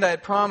land I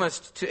had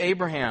promised to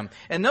Abraham.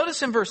 And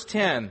notice in verse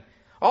 10,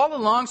 all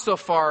along so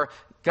far,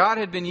 God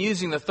had been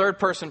using the third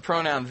person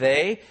pronoun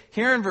they.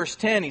 Here in verse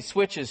 10, He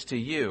switches to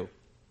you.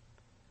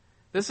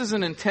 This is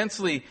an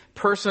intensely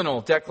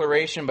personal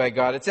declaration by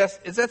God. It's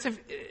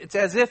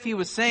as if He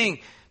was saying,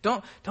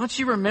 don't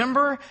you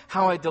remember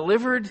how I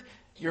delivered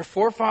your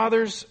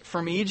forefathers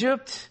from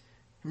Egypt?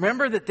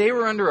 Remember that they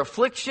were under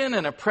affliction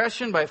and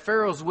oppression by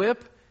Pharaoh's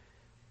whip?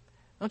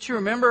 Don't you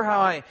remember how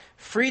I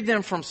freed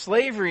them from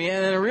slavery?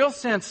 And in a real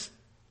sense,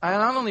 I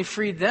not only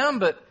freed them,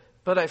 but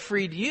I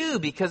freed you,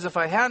 because if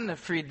I hadn't have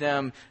freed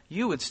them,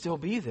 you would still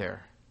be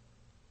there.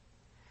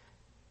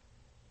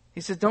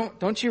 He said,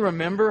 don't you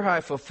remember how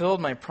I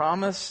fulfilled my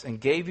promise and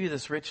gave you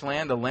this rich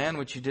land, a land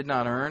which you did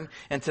not earn?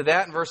 And to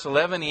that, in verse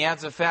 11, he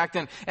adds the fact,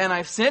 and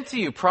I've sent to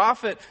you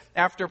prophet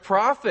after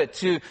prophet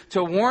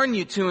to warn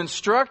you, to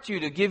instruct you,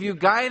 to give you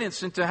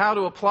guidance into how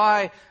to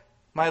apply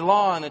my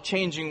law in a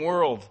changing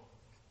world.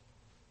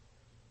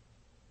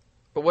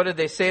 But what did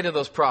they say to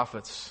those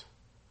prophets?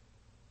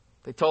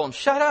 They told them,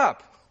 shut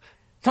up.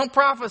 Don't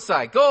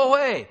prophesy. Go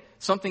away.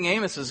 Something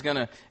Amos is going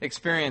to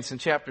experience in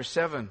chapter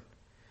 7.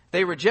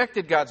 They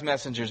rejected God's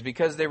messengers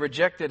because they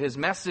rejected His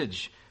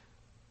message.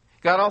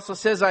 God also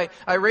says, I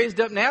raised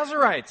up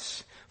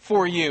Nazarites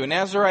for you.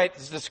 Nazarite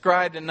is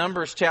described in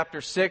Numbers chapter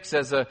 6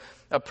 as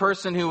a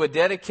person who would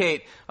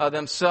dedicate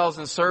themselves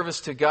in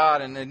service to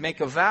God and they'd make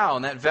a vow.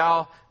 And that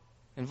vow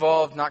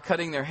involved not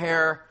cutting their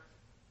hair,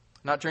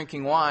 not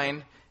drinking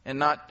wine, and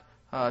not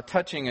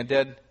touching a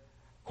dead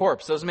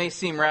corpse. Those may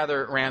seem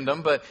rather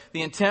random, but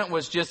the intent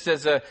was just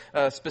as a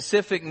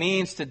specific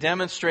means to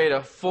demonstrate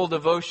a full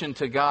devotion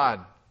to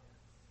God.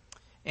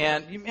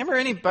 And you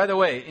remember by the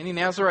way, any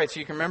Nazarites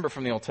you can remember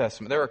from the Old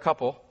Testament? There were a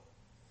couple.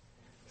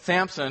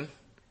 Samson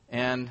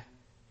and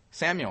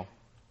Samuel,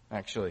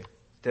 actually,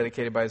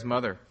 dedicated by his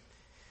mother.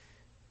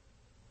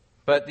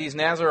 But these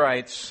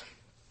Nazarites,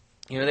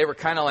 they were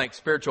kind of like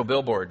spiritual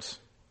billboards.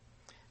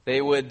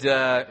 They would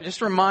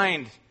just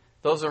remind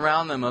those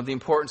around them of the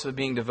importance of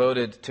being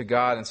devoted to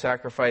God and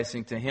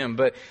sacrificing to Him.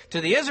 But to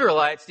the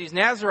Israelites, these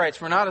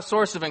Nazarites were not a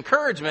source of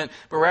encouragement,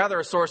 but rather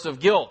a source of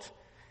guilt.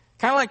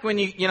 Kind of like when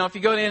if you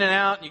go to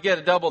In-N-Out, you get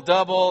a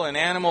double-double, and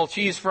animal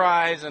cheese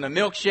fries, and a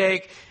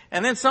milkshake,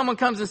 and then someone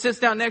comes and sits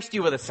down next to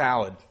you with a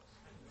salad.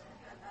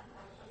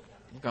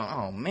 You're going,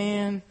 oh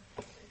man.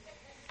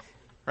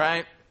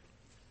 Right?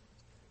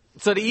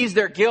 So to ease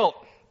their guilt,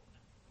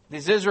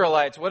 these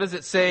Israelites, what does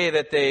it say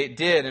that they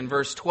did in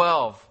verse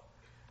 12?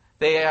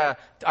 They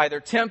either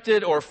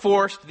tempted or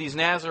forced these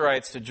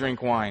Nazarites to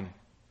drink wine,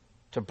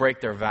 to break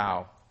their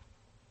vow.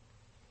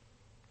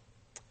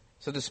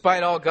 So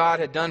despite all God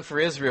had done for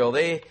Israel,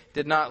 they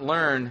did not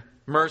learn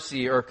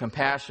mercy or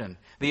compassion.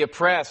 The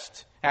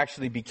oppressed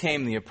actually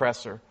became the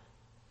oppressor.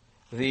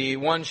 The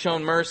one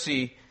shown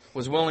mercy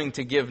was willing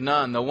to give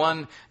none. The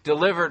one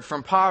delivered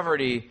from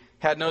poverty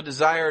had no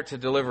desire to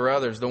deliver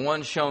others. The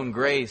one shown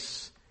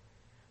grace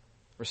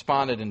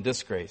responded in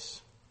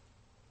disgrace.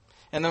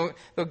 And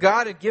though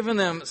God had given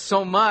them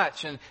so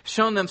much and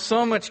shown them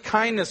so much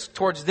kindness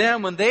towards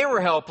them when they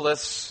were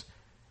helpless,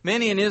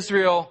 many in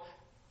Israel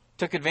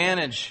took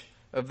advantage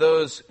of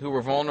those who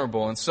were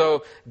vulnerable. And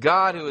so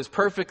God, who is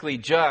perfectly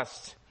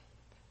just,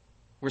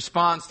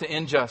 responds to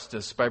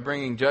injustice by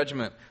bringing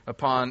judgment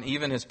upon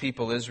even His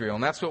people Israel.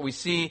 And that's what we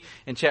see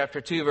in chapter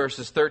 2,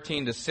 verses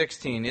 13 to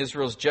 16,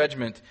 Israel's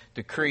judgment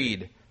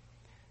decreed.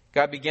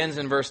 God begins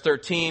in verse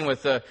 13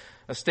 with a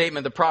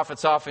statement the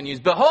prophets often use: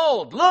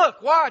 "Behold,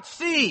 look, watch,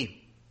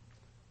 see."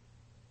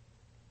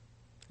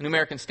 New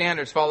American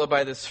Standards followed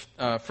by this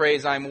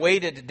phrase, "I'm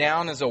weighted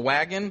down as a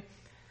wagon."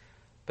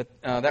 But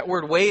that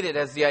word weighted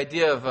has the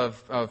idea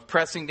of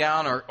pressing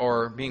down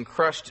or being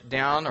crushed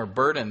down or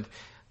burdened.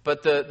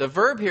 But the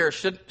verb here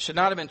should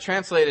not have been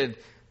translated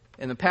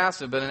in the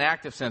passive, but in an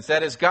active sense.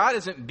 That is, God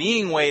isn't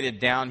being weighted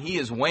down, He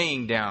is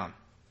weighing down.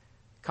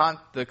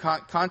 The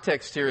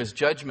context here is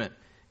judgment.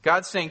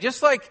 God's saying,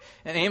 just like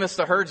in Amos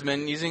the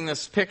herdsman, using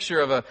this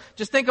picture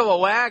just think of a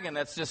wagon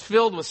that's just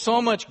filled with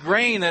so much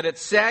grain that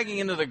it's sagging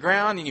into the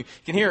ground and you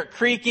can hear it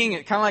creaking.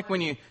 It's kind of like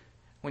when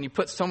you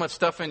put so much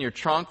stuff in your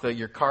trunk that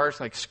your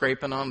car's like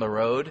scraping on the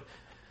road.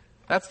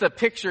 That's the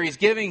picture He's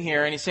giving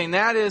here. And He's saying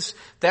that is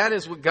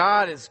what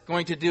God is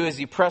going to do as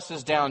He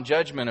presses down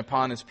judgment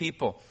upon His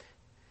people.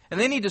 And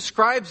then He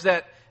describes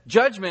that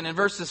judgment in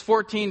verses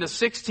 14 to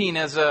 16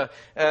 as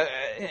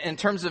in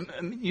terms of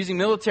using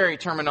military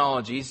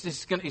terminology.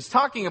 He's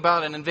talking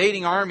about an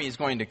invading army is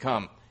going to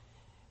come.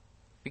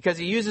 Because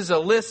He uses a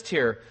list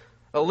here.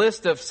 A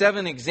list of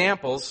 7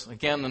 examples,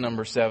 again the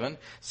number 7,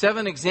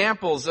 7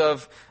 examples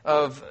of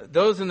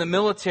those in the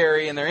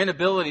military and their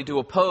inability to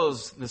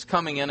oppose this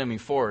coming enemy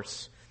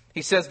force.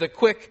 He says the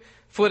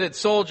quick-footed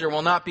soldier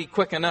will not be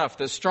quick enough.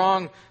 The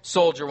strong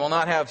soldier will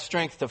not have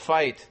strength to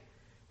fight.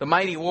 The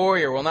mighty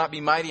warrior will not be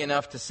mighty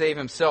enough to save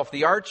himself.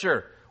 The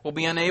archer will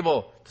be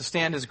unable to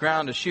stand his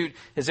ground to shoot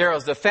his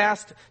arrows. The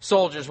fast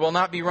soldiers will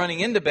not be running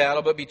into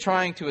battle, but be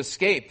trying to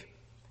escape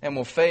and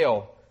will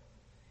fail.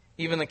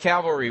 Even the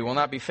cavalry will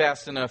not be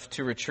fast enough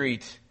to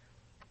retreat.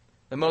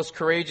 The most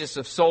courageous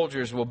of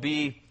soldiers will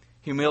be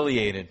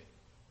humiliated.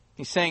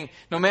 He's saying,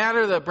 no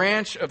matter the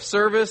branch of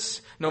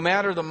service, no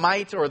matter the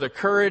might or the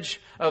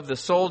courage of the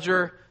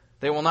soldier,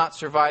 they will not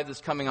survive this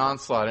coming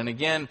onslaught. And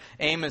again,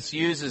 Amos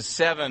uses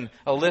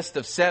a list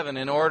of 7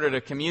 in order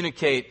to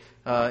communicate,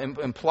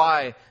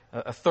 imply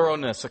a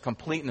thoroughness, a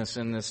completeness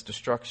in this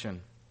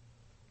destruction.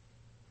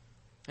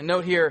 And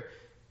note here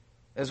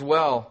as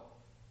well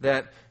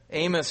that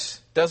Amos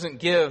doesn't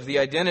give the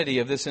identity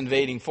of this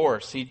invading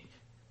force. He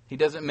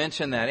doesn't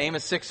mention that.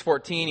 Amos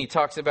 6:14, he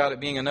talks about it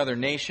being another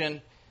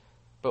nation.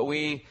 But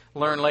we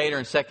learn later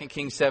in 2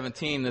 Kings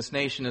 17, this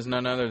nation is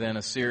none other than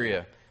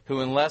Assyria,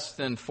 who in less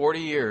than 40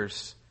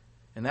 years,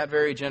 in that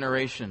very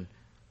generation,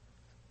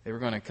 they were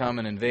going to come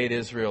and invade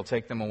Israel,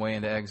 take them away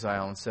into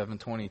exile in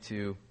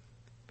 722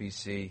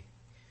 BC.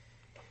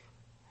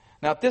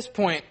 Now at this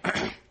point,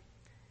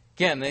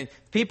 again, the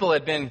people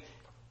had been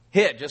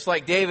hit, just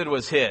like David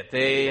was hit.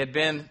 They had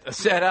been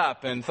set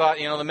up and thought,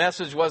 the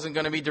message wasn't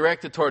going to be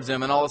directed towards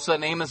them. And all of a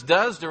sudden, Amos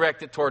does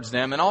direct it towards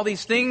them. And all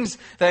these things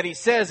that he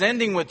says,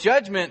 ending with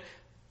judgment,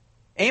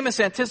 Amos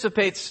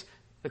anticipates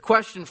the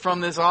question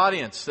from this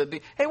audience.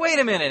 Hey, wait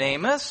a minute,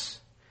 Amos.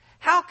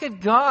 How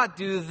could God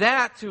do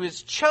that to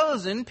His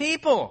chosen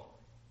people?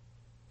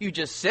 You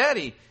just said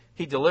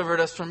He delivered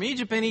us from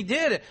Egypt, and He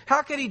did.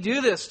 How could He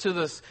do this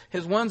to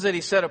His ones that He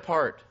set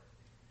apart?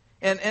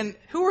 And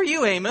who are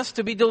you, Amos,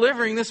 to be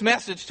delivering this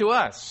message to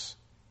us?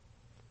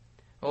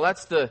 Well,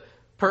 that's the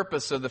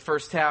purpose of the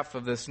first half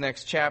of this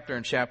next chapter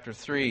in chapter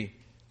 3.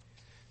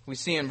 We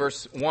see in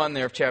verse 1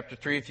 there of chapter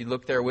 3, if you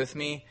look there with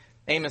me,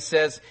 Amos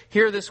says,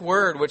 "Hear this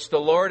word which the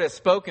Lord has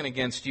spoken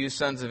against you,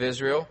 sons of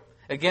Israel,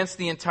 against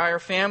the entire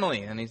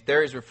family." And he's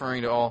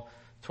referring to all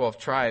 12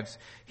 tribes.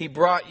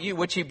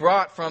 Which He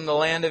brought from the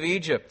land of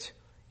Egypt.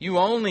 You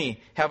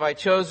only have I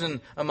chosen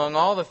among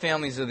all the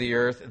families of the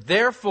earth.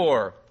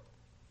 Therefore,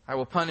 I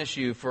will punish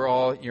you for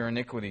all your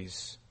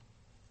iniquities.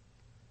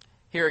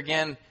 Here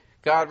again,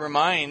 God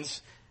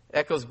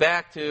echoes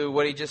back to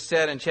what He just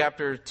said in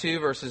chapter 2,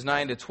 verses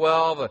 9 to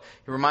 12.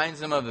 He reminds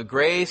them of the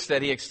grace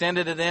that He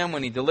extended to them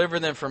when He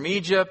delivered them from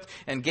Egypt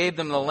and gave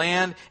them the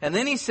land. And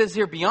then He says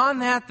here,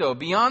 beyond that though,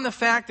 beyond the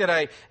fact that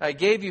I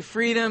gave you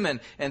freedom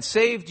and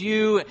saved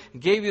you,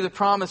 and gave you the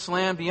promised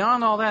land,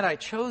 beyond all that, I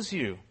chose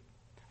you.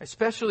 I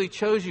specially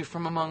chose you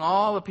from among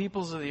all the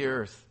peoples of the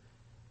earth,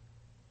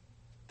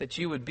 that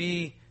you would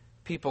be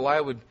people I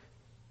would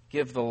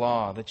give the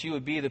law, that you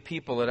would be the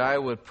people that I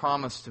would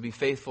promise to be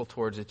faithful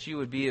towards, that you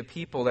would be a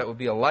people that would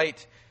be a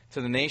light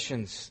to the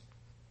nations.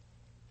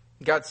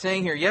 God's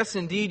saying here, yes,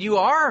 indeed, you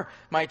are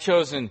my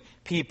chosen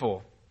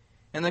people.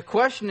 And the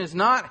question is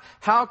not,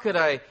 how could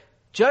I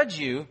judge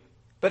you,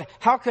 but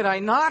how could I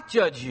not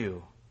judge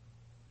you?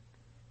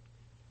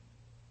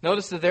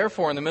 Notice the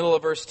therefore in the middle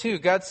of verse 2.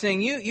 God's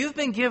saying, you've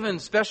been given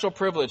special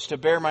privilege to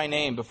bear my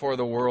name before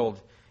the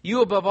world.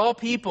 You above all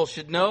people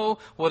should know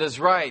what is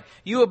right.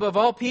 You above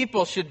all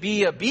people should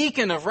be a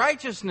beacon of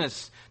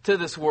righteousness to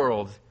this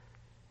world.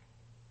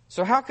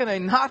 So how can I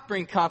not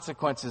bring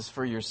consequences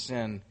for your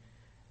sin?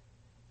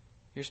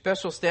 Your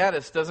special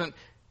status doesn't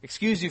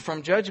excuse you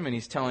from judgment,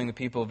 he's telling the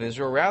people of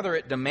Israel. Rather,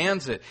 it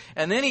demands it.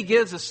 And then he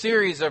gives a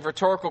series of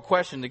rhetorical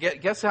questions.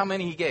 Guess how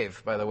many he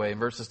gave, by the way, in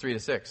verses 3 to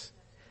 6?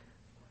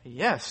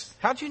 Yes.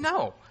 How'd you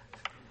know?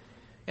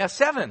 Yeah,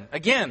 7.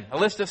 Again, a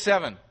list of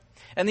 7.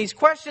 And these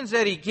questions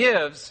that he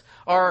gives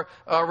are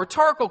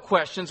rhetorical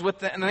questions,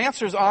 and the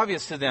answer is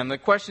obvious to them. The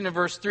question in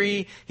verse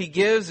 3 he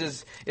gives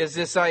is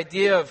this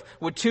idea of,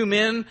 would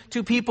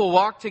two people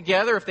walk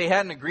together if they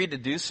hadn't agreed to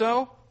do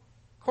so?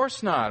 Of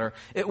course not. Or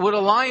would a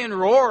lion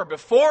roar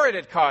before it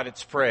had caught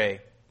its prey?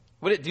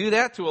 Would it do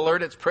that to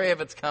alert its prey of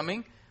its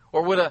coming?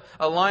 Or would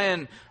a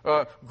lion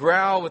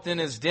growl within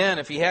his den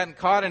if he hadn't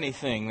caught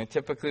anything? They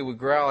typically would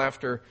growl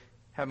after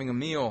having a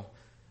meal.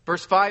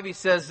 Verse 5, he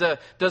says,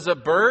 does a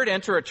bird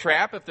enter a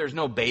trap if there's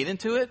no bait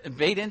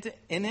in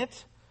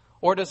it?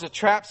 Or does a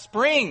trap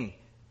spring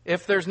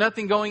if there's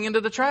nothing going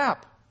into the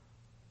trap?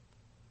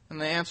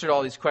 And they answered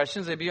all these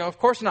questions. They'd be, of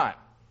course not.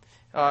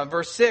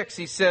 Verse 6,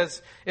 he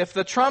says, if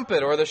the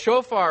trumpet or the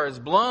shofar is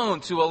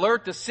blown to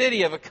alert the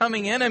city of a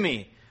coming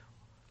enemy,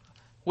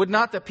 would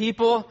not the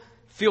people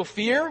feel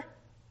fear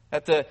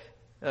at the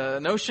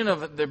notion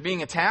of their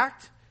being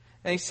attacked?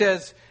 And he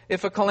says,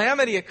 if a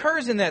calamity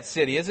occurs in that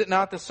city, is it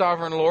not the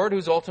sovereign Lord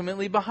who's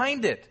ultimately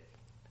behind it?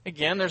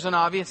 Again, there's an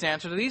obvious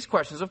answer to these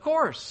questions. Of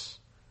course.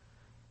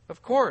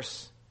 Of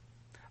course.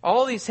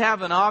 All these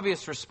have an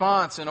obvious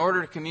response in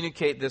order to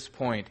communicate this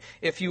point.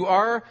 If you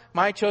are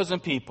my chosen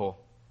people,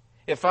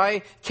 if I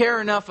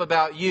care enough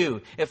about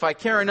you, if I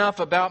care enough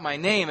about my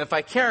name, if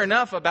I care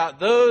enough about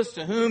those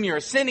to whom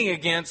you're sinning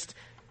against,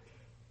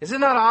 is it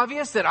not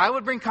obvious that I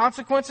would bring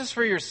consequences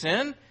for your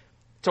sin?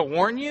 To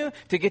warn you,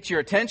 to get your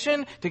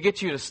attention, to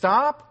get you to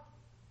stop?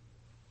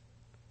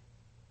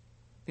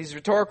 These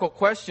rhetorical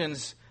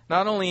questions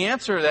not only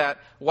answer that,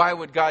 why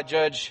would God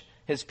judge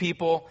his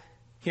people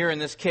here in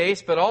this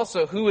case, but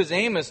also who is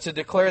Amos to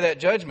declare that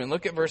judgment?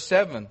 Look at verse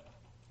 7.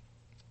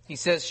 He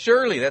says,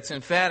 surely, that's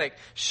emphatic,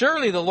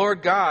 surely the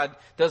Lord God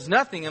does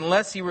nothing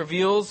unless he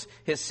reveals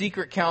his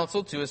secret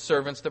counsel to his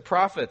servants, the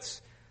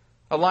prophets.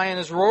 A lion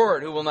has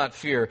roared, who will not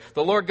fear?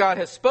 The Lord God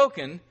has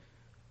spoken,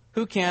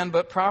 who can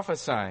but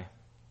prophesy?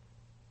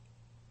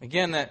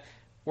 Again, that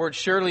word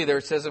surely there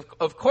says,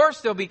 of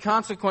course there'll be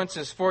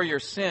consequences for your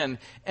sin,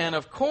 and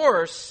of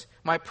course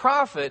my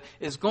prophet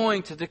is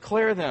going to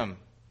declare them.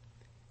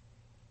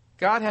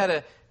 God had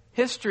a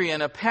history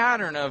and a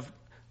pattern of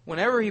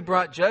whenever he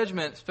brought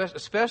judgment,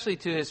 especially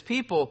to his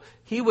people,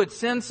 he would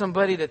send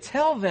somebody to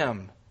tell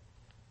them,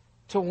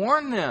 to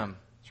warn them.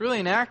 It's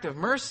really an act of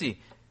mercy. And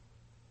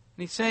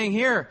he's saying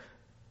here,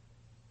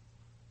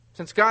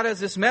 since God has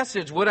this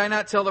message, would I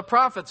not tell the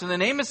prophets? And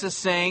then Amos is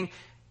saying,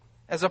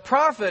 as a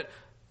prophet,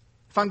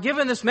 if I'm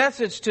given this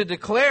message to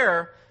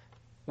declare,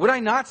 would I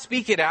not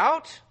speak it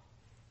out?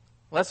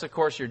 Unless, of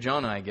course, you're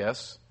Jonah, I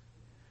guess.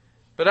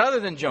 But other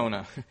than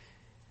Jonah,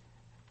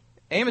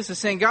 Amos is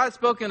saying, God's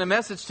spoken a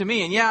message to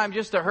me, and yeah, I'm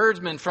just a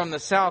herdsman from the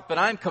south, but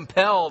I'm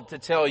compelled to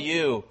tell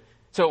you,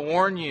 to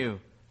warn you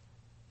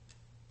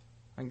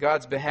on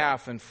God's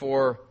behalf and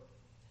for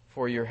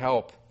your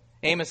help.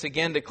 Amos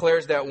again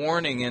declares that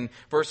warning in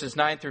verses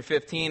 9 through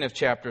 15 of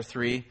chapter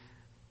 3.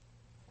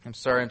 I'm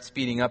sorry I'm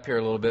speeding up here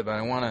a little bit, but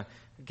I want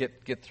to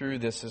get through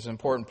this as an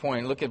important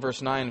point. Look at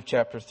verse 9 of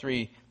chapter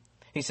 3.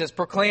 He says,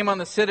 proclaim on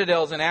the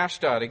citadels in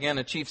Ashdod, again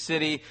a chief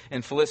city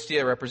in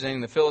Philistia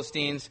representing the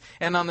Philistines,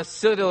 and on the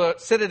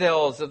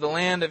citadels of the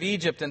land of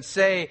Egypt, and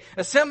say,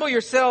 assemble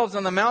yourselves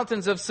on the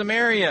mountains of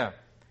Samaria.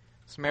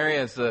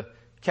 Samaria is the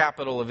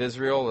capital of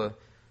Israel, a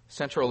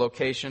central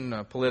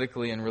location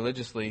politically and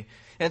religiously.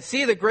 And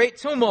see the great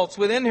tumults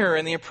within her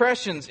and the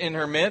oppressions in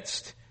her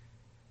midst.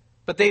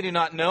 But they do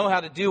not know how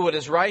to do what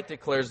is right,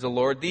 declares the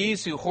Lord.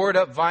 These who hoard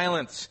up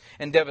violence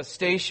and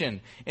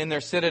devastation in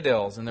their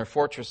citadels and their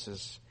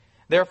fortresses.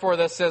 Therefore,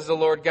 thus says the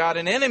Lord God,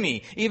 an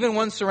enemy, even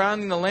one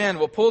surrounding the land,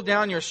 will pull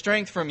down your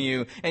strength from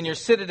you, and your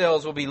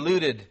citadels will be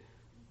looted.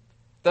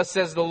 Thus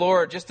says the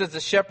Lord, just as the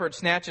shepherd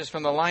snatches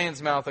from the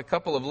lion's mouth a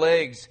couple of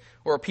legs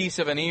or a piece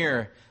of an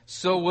ear,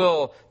 so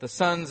will the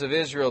sons of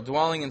Israel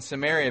dwelling in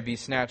Samaria be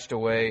snatched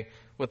away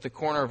with the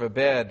corner of a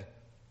bed,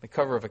 the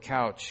cover of a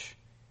couch.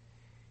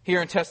 Hear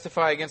and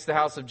testify against the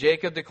house of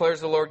Jacob,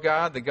 declares the Lord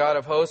God, the God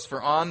of hosts,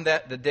 for on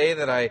the day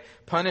that I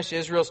punish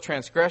Israel's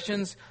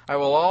transgressions, I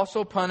will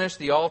also punish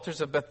the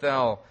altars of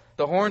Bethel.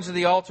 The horns of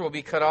the altar will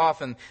be cut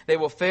off, and they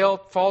will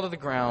fall to the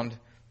ground.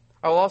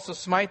 I will also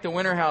smite the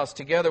winter house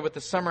together with the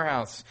summer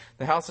house.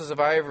 The houses of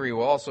ivory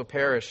will also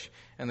perish,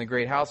 and the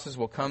great houses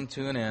will come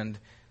to an end,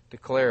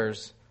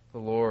 declares the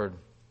Lord.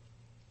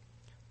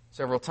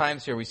 Several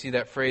times here we see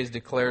that phrase,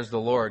 declares the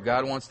Lord.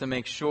 God wants to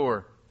make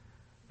sure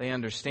they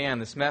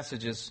understand this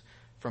message is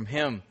from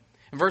him.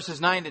 In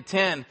verses 9 to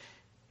 10,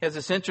 he has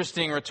this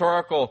interesting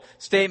rhetorical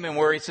statement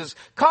where he says,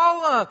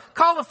 call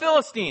the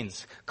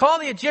Philistines, call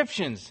the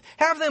Egyptians,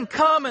 have them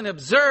come and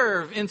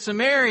observe in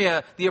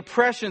Samaria the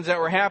oppressions that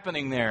were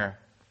happening there.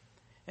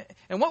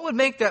 And what would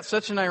make that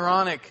such an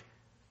ironic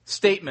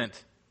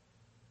statement?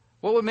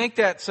 What would make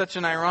that such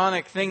an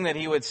ironic thing that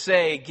he would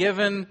say,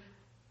 given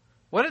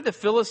what had the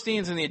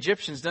Philistines and the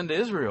Egyptians done to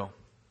Israel?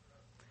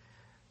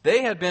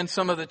 They had been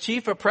some of the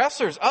chief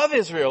oppressors of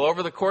Israel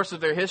over the course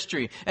of their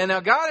history. And now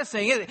God is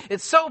saying,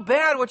 it's so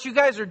bad what you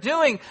guys are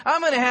doing,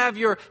 I'm going to have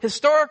your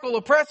historical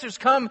oppressors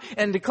come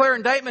and declare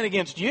indictment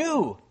against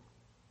you.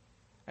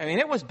 I mean,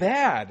 it was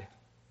bad.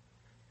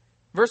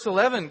 Verse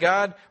 11,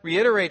 God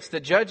reiterates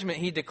the judgment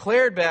He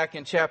declared back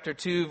in chapter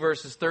 2,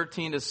 verses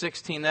 13 to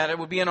 16, that it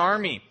would be an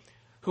army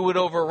who would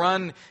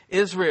overrun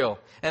Israel.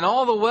 And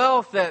all the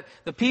wealth that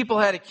the people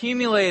had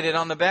accumulated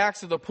on the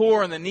backs of the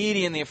poor and the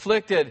needy and the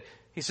afflicted,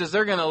 He says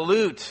they're going to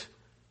loot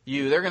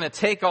you. They're going to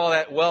take all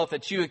that wealth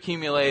that you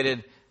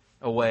accumulated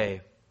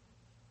away.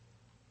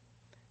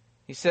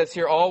 He says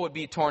here all would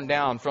be torn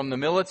down, from the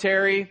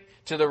military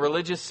to the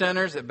religious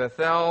centers at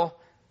Bethel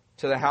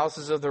to the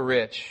houses of the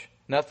rich.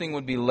 Nothing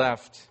would be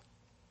left.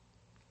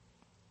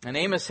 And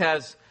Amos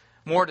has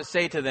more to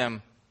say to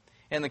them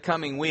in the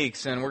coming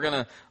weeks, and we're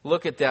going to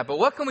look at that. But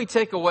what can we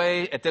take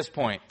away at this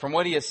point from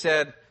what he has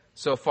said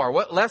so far?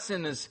 What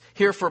lesson is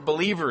here for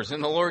believers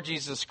in the Lord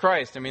Jesus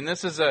Christ? I mean,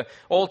 this is an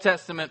Old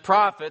Testament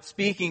prophet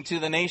speaking to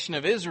the nation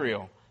of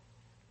Israel.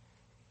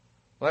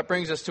 Well, that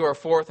brings us to our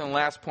fourth and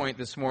last point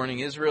this morning,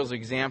 Israel's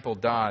example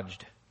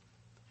dodged.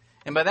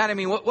 And by that I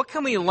mean, what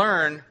can we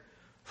learn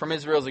from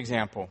Israel's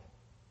example?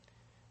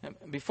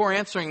 Before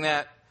answering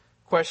that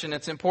question,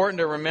 it's important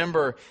to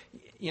remember,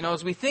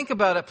 as we think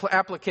about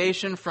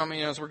application from,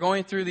 as we're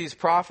going through these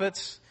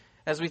prophets,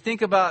 as we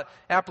think about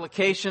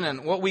application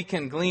and what we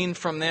can glean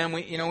from them,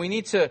 we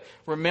need to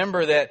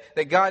remember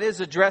that God is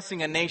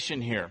addressing a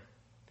nation here,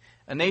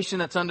 a nation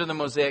that's under the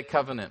Mosaic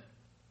covenant.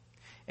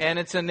 And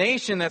it's a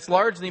nation that's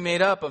largely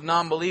made up of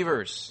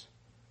non-believers.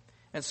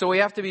 And so we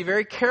have to be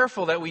very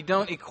careful that we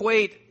don't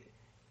equate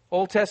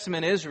Old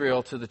Testament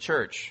Israel to the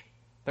church.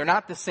 They're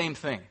not the same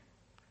thing.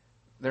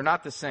 They're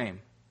not the same.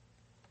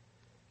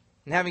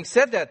 And having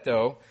said that,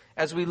 though,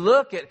 as we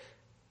look at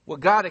what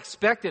God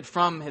expected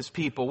from His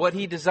people, what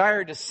He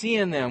desired to see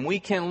in them, we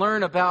can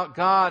learn about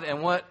God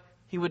and what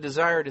He would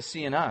desire to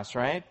see in us,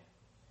 right?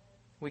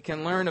 We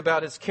can learn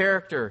about His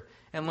character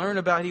and learn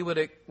about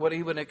what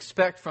He would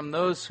expect from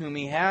those whom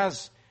He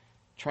has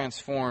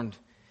transformed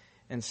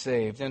and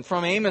saved. And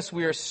from Amos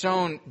we are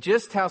shown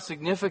just how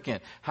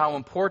significant, how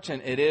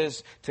important it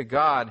is to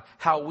God,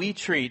 how we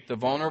treat the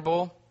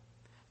vulnerable,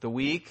 the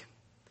weak,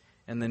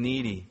 and the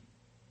needy.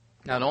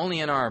 Not only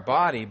in our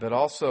body, but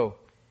also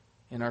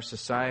in our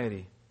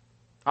society.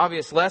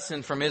 Obvious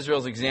lesson from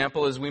Israel's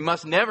example is we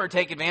must never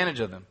take advantage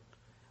of them.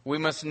 We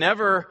must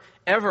never,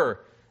 ever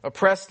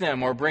oppress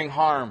them or bring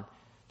harm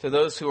to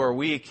those who are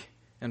weak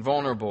and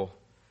vulnerable.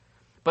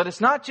 But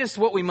it's not just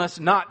what we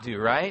must not do,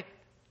 right?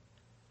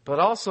 But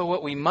also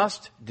what we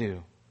must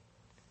do.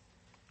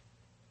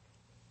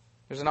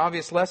 There's an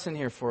obvious lesson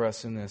here for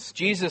us in this.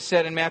 Jesus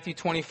said in Matthew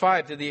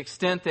 25, to the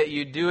extent that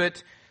you do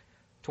it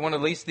to one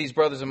of least these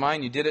brothers of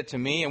mine, you did it to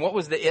me. And what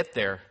was the it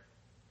there?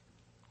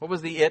 What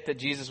was the it that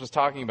Jesus was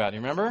talking about? You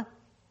remember?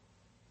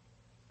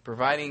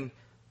 Providing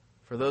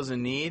for those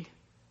in need.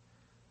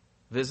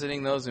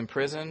 Visiting those in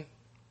prison.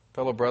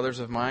 Fellow brothers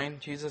of mine,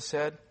 Jesus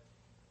said.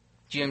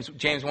 James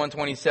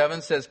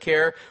 1:27 says,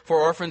 care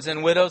for orphans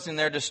and widows in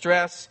their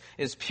distress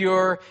is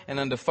pure and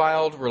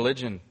undefiled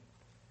religion.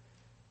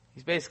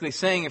 He's basically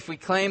saying if we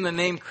claim the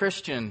name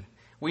Christian,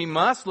 we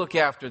must look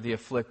after the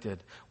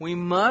afflicted. We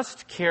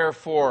must care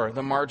for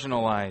the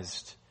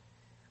marginalized.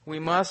 We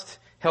must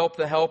help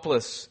the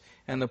helpless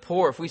and the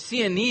poor. If we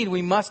see a need,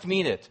 we must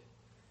meet it.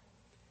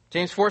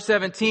 James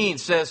 4:17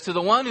 says, to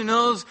the one who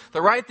knows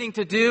the right thing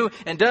to do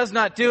and does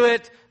not do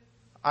it,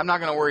 I'm not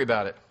going to worry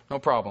about it. No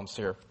problems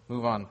here.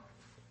 Move on.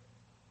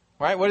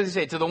 Right? What does he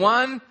say? To the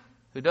one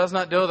who does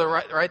not do the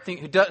right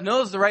thing,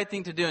 knows the right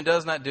thing to do and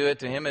does not do it,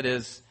 to him it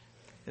is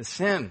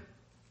sin.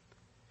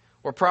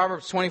 Or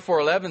Proverbs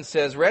 24:11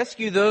 says,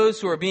 rescue those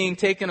who are being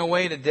taken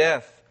away to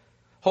death.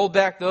 Hold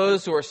back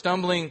those who are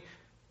stumbling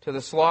to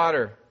the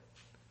slaughter.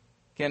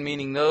 Again,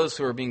 meaning those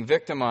who are being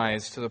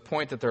victimized to the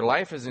point that their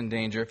life is in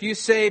danger. If you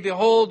say,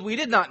 behold, we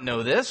did not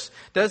know this,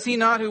 does He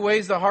not who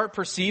weighs the heart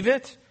perceive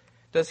it?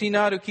 Does He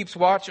not who keeps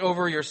watch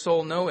over your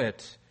soul know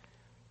it?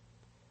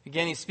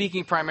 Again, he's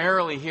speaking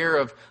primarily here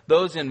of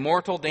those in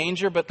mortal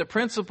danger, but the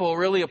principle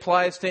really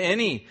applies to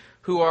any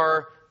who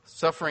are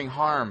suffering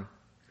harm.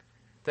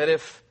 That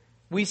if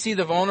we see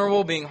the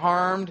vulnerable being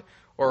harmed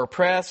or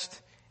oppressed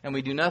and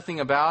we do nothing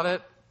about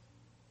it,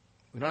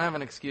 we don't have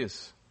an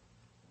excuse.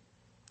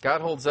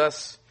 God holds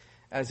us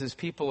as His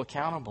people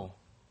accountable.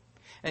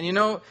 And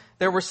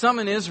there were some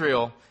in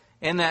Israel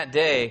in that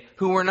day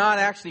who were not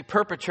actually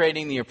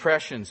perpetrating the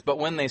oppressions, but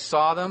when they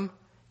saw them,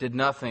 did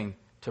nothing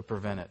to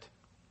prevent it.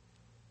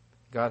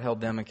 God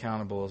held them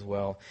accountable as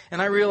well.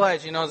 And I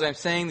realize, as I'm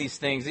saying these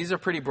things, these are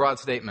pretty broad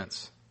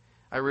statements.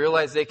 I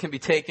realize they can be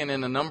taken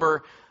in a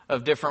number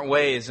of different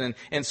ways, and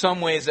in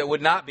some ways that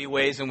would not be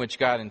ways in which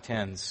God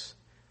intends.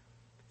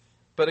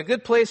 But a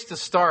good place to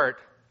start,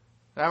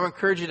 that I would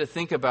encourage you to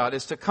think about,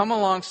 is to come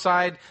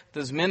alongside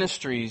those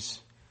ministries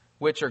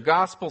which are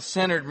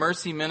gospel-centered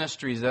mercy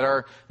ministries that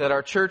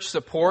our church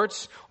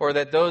supports or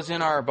that those in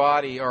our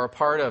body are a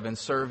part of and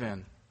serve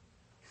in.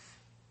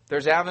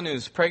 There's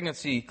Avenues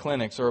Pregnancy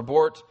Clinics or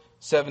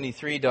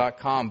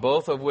Abort73.com,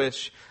 both of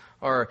which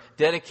are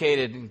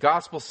dedicated and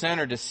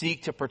gospel-centered to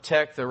seek to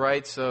protect the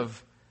rights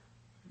of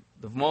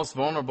the most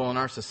vulnerable in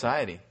our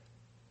society,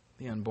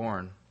 the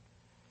unborn.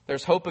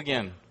 There's Hope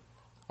Again,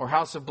 or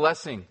House of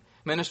Blessing,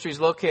 ministries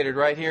located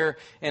right here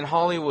in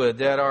Hollywood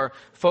that are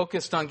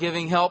focused on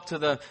giving help to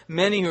the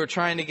many who are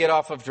trying to get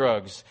off of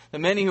drugs, the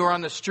many who are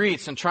on the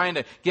streets and trying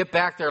to get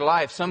back their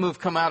life, some who've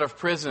come out of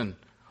prison,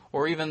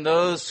 or even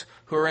those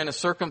who are in a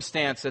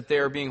circumstance that they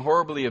are being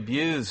horribly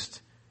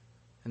abused.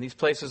 And these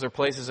places are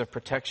places of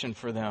protection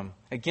for them.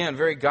 Again,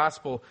 very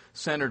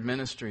gospel-centered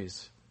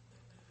ministries.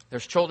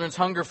 There's Children's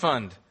Hunger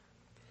Fund,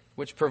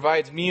 which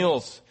provides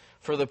meals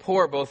for the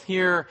poor, both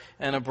here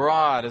and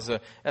abroad,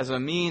 as a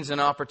means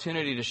and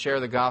opportunity to share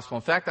the gospel.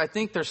 In fact, I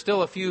think there's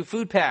still a few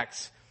food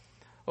packs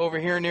over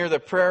here near the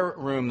prayer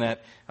room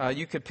that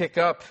you could pick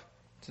up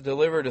to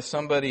deliver to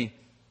somebody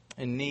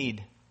in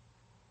need.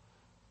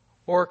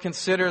 Or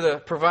consider the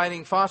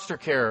providing foster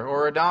care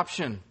or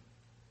adoption.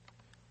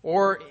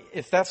 Or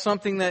if that's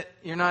something that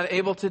you're not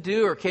able to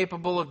do or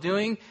capable of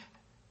doing,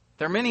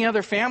 there are many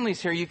other families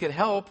here you could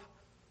help.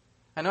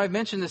 I know I've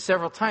mentioned this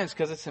several times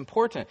because it's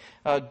important.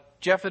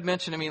 Jeff had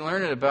mentioned to me,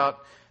 learning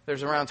about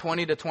there's around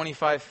 20 to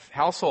 25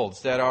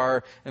 households that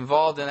are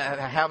involved and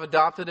have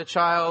adopted a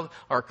child,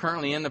 are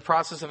currently in the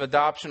process of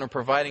adoption or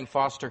providing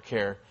foster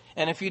care.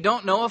 And if you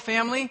don't know a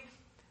family,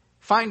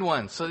 find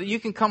one so that you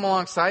can come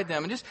alongside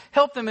them and just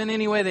help them in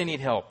any way they need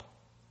help.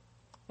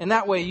 And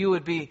that way you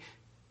would be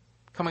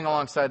coming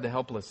alongside the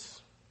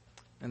helpless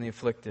and the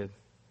afflicted.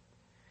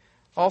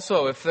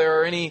 Also, if there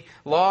are any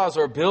laws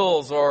or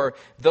bills or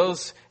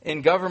those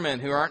in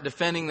government who aren't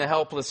defending the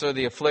helpless or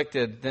the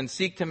afflicted, then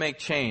seek to make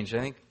change.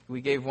 I think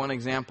we gave one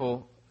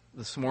example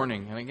this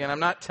morning. And again, I'm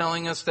not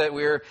telling us that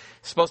we're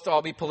supposed to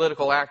all be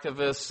political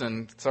activists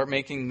and start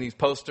making these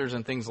posters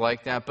and things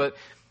like that.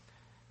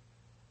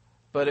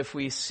 But if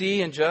we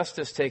see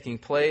injustice taking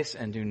place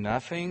and do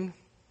nothing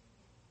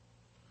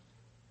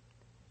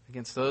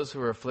against those who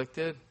are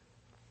afflicted,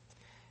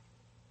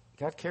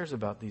 God cares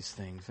about these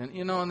things. And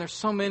and there's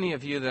so many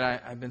of you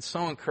that I've been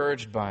so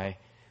encouraged by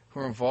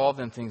who are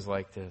involved in things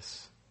like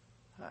this.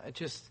 It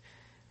just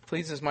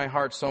pleases my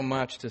heart so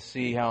much to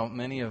see how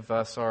many of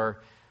us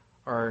are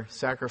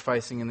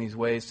sacrificing in these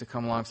ways to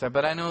come alongside.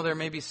 But I know there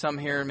may be some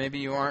here, maybe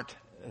you aren't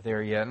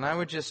there yet. And I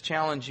would just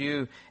challenge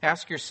you,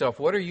 ask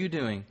yourself, what are you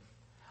doing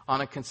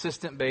on a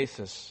consistent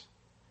basis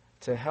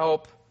to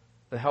help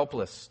the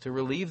helpless, to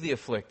relieve the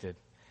afflicted,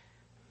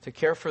 to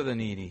care for the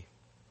needy?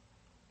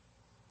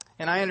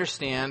 And I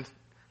understand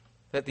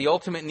that the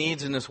ultimate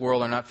needs in this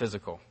world are not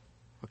physical.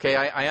 Okay,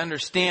 I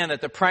understand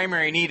that the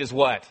primary need is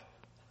what?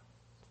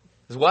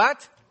 Is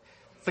what?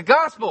 It's the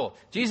gospel.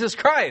 Jesus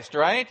Christ,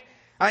 right?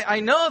 I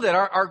know that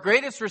our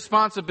greatest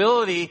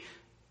responsibility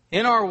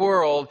in our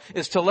world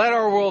is to let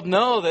our world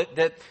know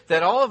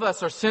that all of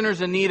us are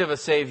sinners in need of a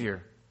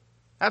Savior.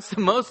 That's the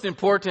most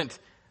important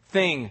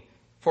thing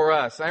for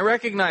us. I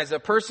recognize a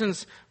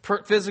person's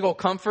physical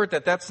comfort,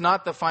 that's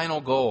not the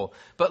final goal.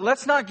 But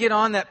let's not get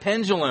on that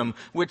pendulum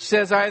which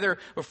says either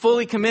we're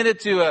fully committed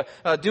to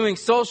doing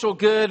social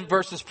good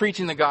versus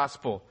preaching the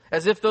gospel,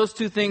 as if those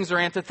two things are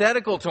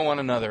antithetical to one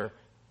another.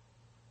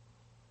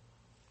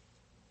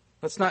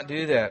 Let's not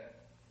do that.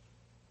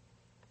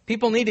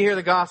 People need to hear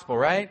the gospel,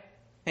 right?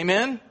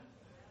 Amen?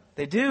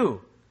 They do.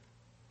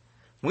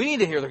 We need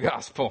to hear the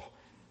gospel.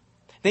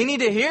 They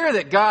need to hear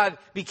that God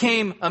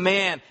became a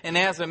man and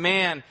as a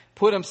man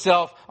put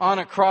himself on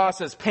a cross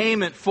as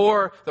payment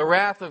for the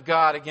wrath of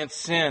God against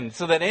sin,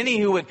 so that any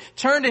who would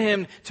turn to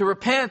Him to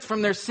repent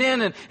from their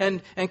sin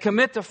and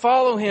commit to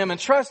follow Him and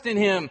trust in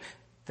Him,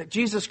 that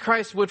Jesus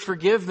Christ would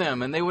forgive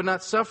them and they would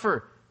not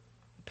suffer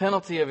the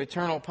penalty of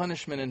eternal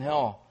punishment in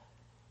hell.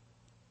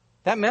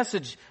 That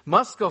message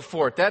must go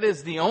forth. That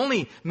is the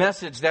only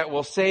message that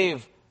will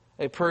save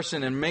a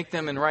person and make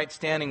them in right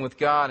standing with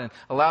God and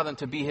allow them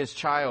to be His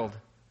child.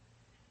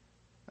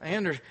 I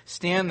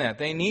understand that.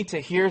 They need to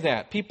hear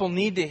that. People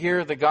need to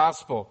hear the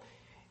gospel.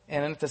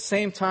 And at the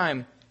same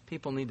time,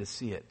 people need to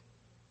see it.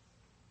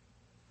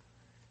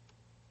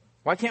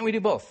 Why can't we do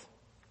both?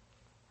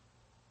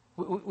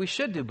 We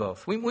should do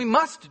both. We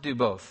must do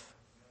both.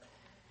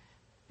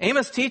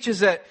 Amos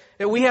teaches that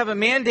we have a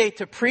mandate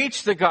to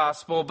preach the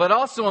gospel, but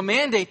also a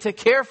mandate to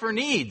care for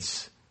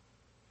needs.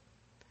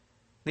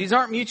 These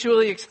aren't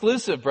mutually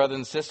exclusive, brothers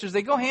and sisters.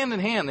 They go hand in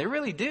hand. They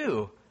really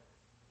do.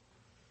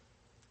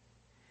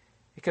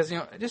 Because,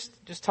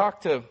 just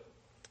talk to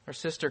our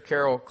sister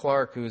Carol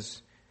Clark,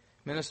 who's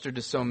ministered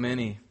to so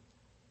many.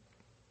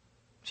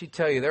 She'd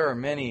tell you there are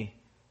many,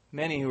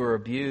 many who are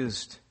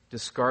abused,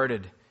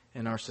 discarded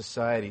in our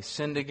society,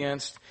 sinned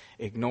against,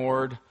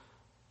 ignored,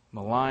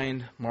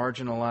 maligned,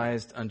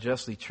 marginalized,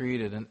 unjustly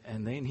treated,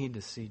 and they need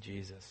to see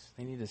Jesus.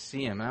 They need to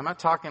see Him. And I'm not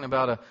talking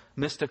about a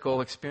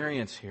mystical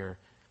experience here.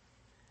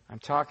 I'm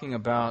talking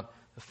about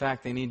the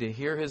fact they need to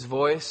hear His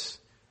voice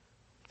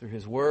through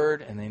His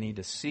Word, and they need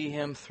to see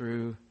Him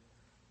through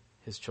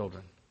His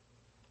children.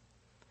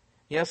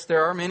 Yes,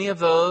 there are many of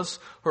those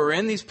who are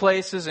in these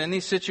places, in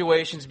these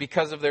situations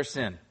because of their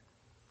sin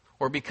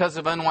or because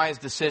of unwise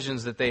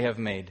decisions that they have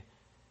made.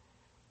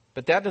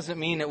 But that doesn't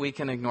mean that we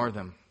can ignore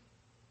them.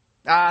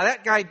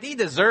 That guy, he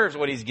deserves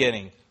what he's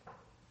getting.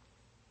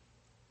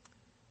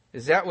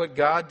 Is that what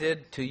God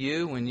did to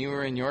you when you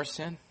were in your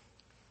sin?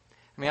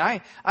 I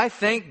mean, I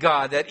thank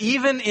God that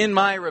even in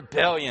my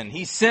rebellion,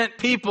 He sent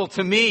people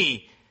to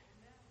me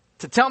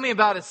to tell me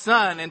about His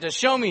Son and to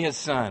show me His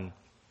Son.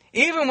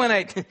 Even when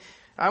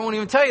I won't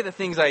even tell you the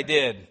things I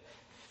did.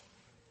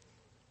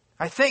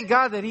 I thank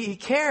God that He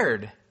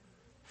cared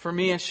for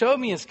me and showed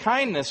me His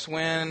kindness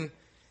when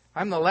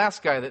I'm the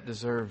last guy that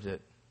deserved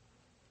it.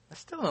 I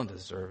still don't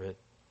deserve it.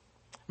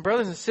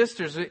 Brothers and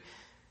sisters,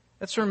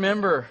 let's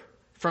remember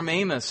from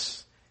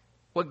Amos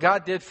what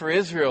God did for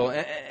Israel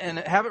and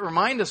have it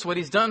remind us what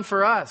He's done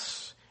for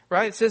us.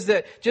 Right? It says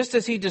that just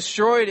as He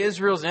destroyed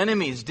Israel's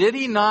enemies, did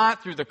He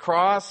not, through the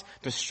cross,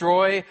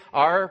 destroy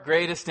our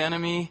greatest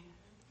enemy,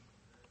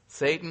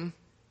 Satan,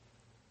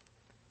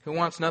 who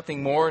wants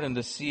nothing more than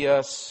to see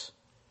us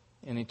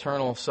in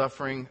eternal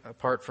suffering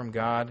apart from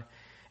God?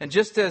 And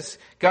just as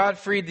God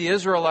freed the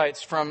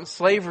Israelites from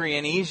slavery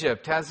in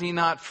Egypt, has He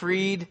not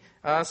freed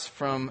us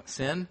from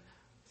sin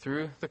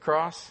through the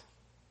cross?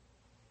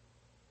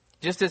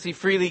 Just as He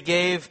freely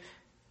gave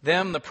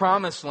them the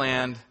promised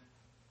land,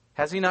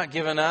 has He not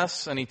given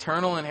us an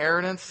eternal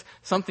inheritance?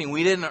 Something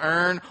we didn't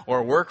earn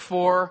or work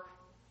for,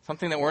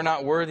 something that we're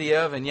not worthy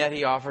of, and yet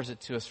He offers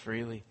it to us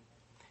freely.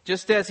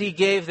 Just as He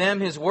gave them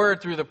His Word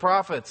through the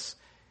prophets,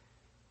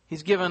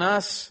 He's given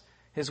us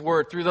His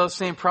Word through those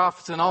same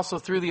prophets and also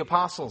through the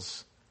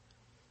apostles.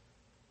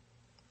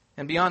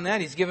 And beyond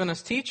that, He's given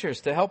us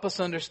teachers to help us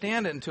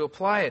understand it and to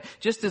apply it.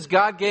 Just as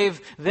God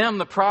gave them,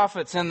 the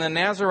prophets and the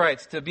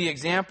Nazarites, to be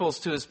examples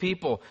to His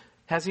people,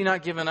 has He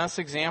not given us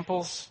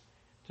examples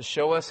to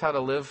show us how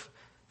to live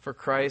for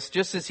Christ?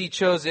 Just as He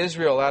chose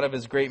Israel out of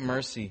His great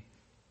mercy,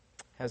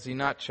 has He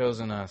not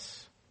chosen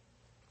us?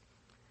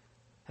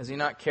 Has He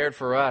not cared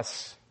for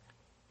us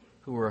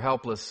who were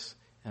helpless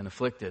and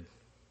afflicted?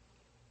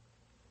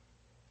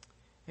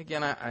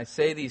 Again, I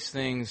say these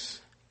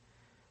things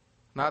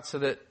not so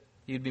that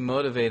you'd be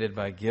motivated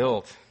by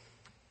guilt,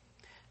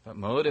 but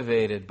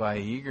motivated by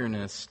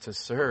eagerness to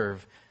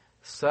serve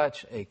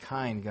such a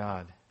kind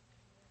God,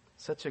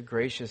 such a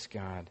gracious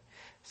God,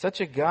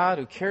 such a God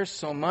who cares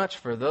so much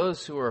for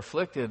those who are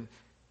afflicted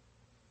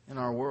in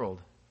our world.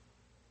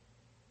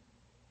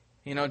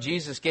 You know,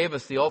 Jesus gave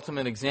us the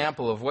ultimate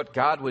example of what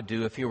God would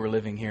do if He were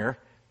living here.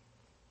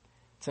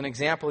 It's an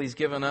example He's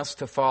given us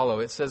to follow.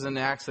 It says in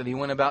Acts that He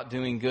went about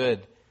doing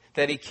good,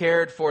 that He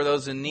cared for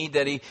those in need,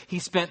 that He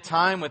spent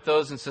time with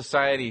those in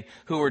society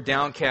who were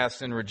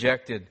downcast and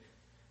rejected.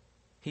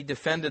 He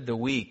defended the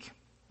weak.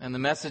 And the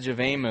message of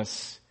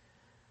Amos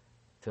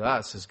to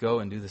us is go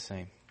and do the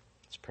same.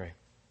 Let's pray.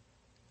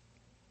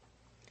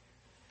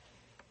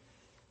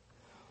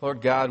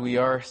 Lord God, we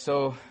are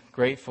so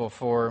grateful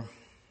for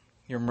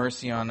Your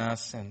mercy on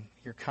us and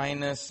Your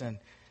kindness, and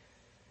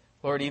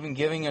Lord, even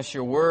giving us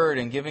Your Word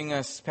and giving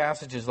us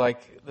passages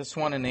like this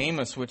one in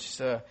Amos, which,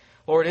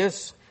 Lord,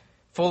 is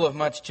full of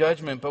much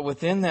judgment, but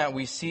within that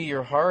we see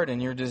Your heart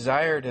and Your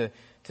desire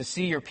to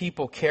see Your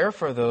people care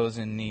for those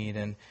in need.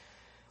 And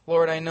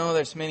Lord, I know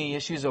there's many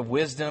issues of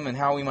wisdom and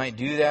how we might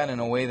do that in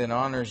a way that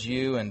honors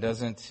You and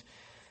doesn't,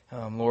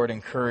 Lord,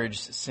 encourage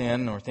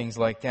sin or things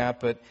like that.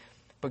 But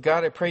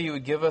God, I pray You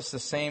would give us the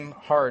same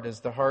heart as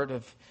the heart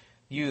of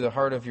You, the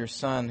heart of Your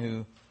Son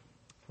who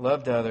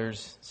loved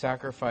others,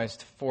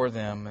 sacrificed for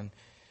them. And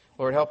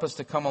Lord, help us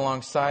to come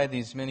alongside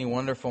these many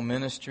wonderful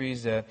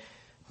ministries that,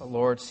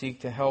 Lord,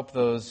 seek to help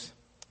those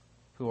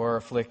who are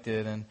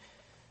afflicted. And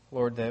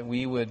Lord, that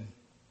we would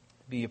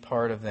be a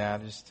part of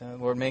that. Just,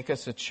 Lord, make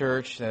us a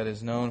church that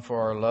is known for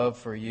our love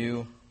for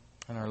You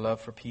and our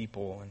love for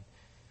people. And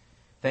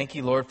thank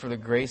You, Lord, for the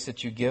grace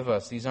that You give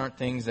us. These aren't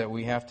things that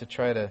we have to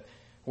try to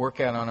work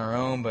out on our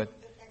own, but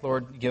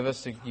Lord,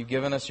 You've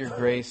given us Your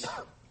grace,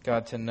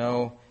 God, to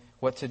know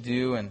what to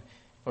do and,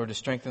 Lord, to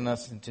strengthen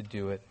us and to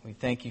do it. We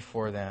thank You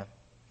for that.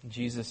 In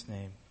Jesus'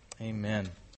 name, amen.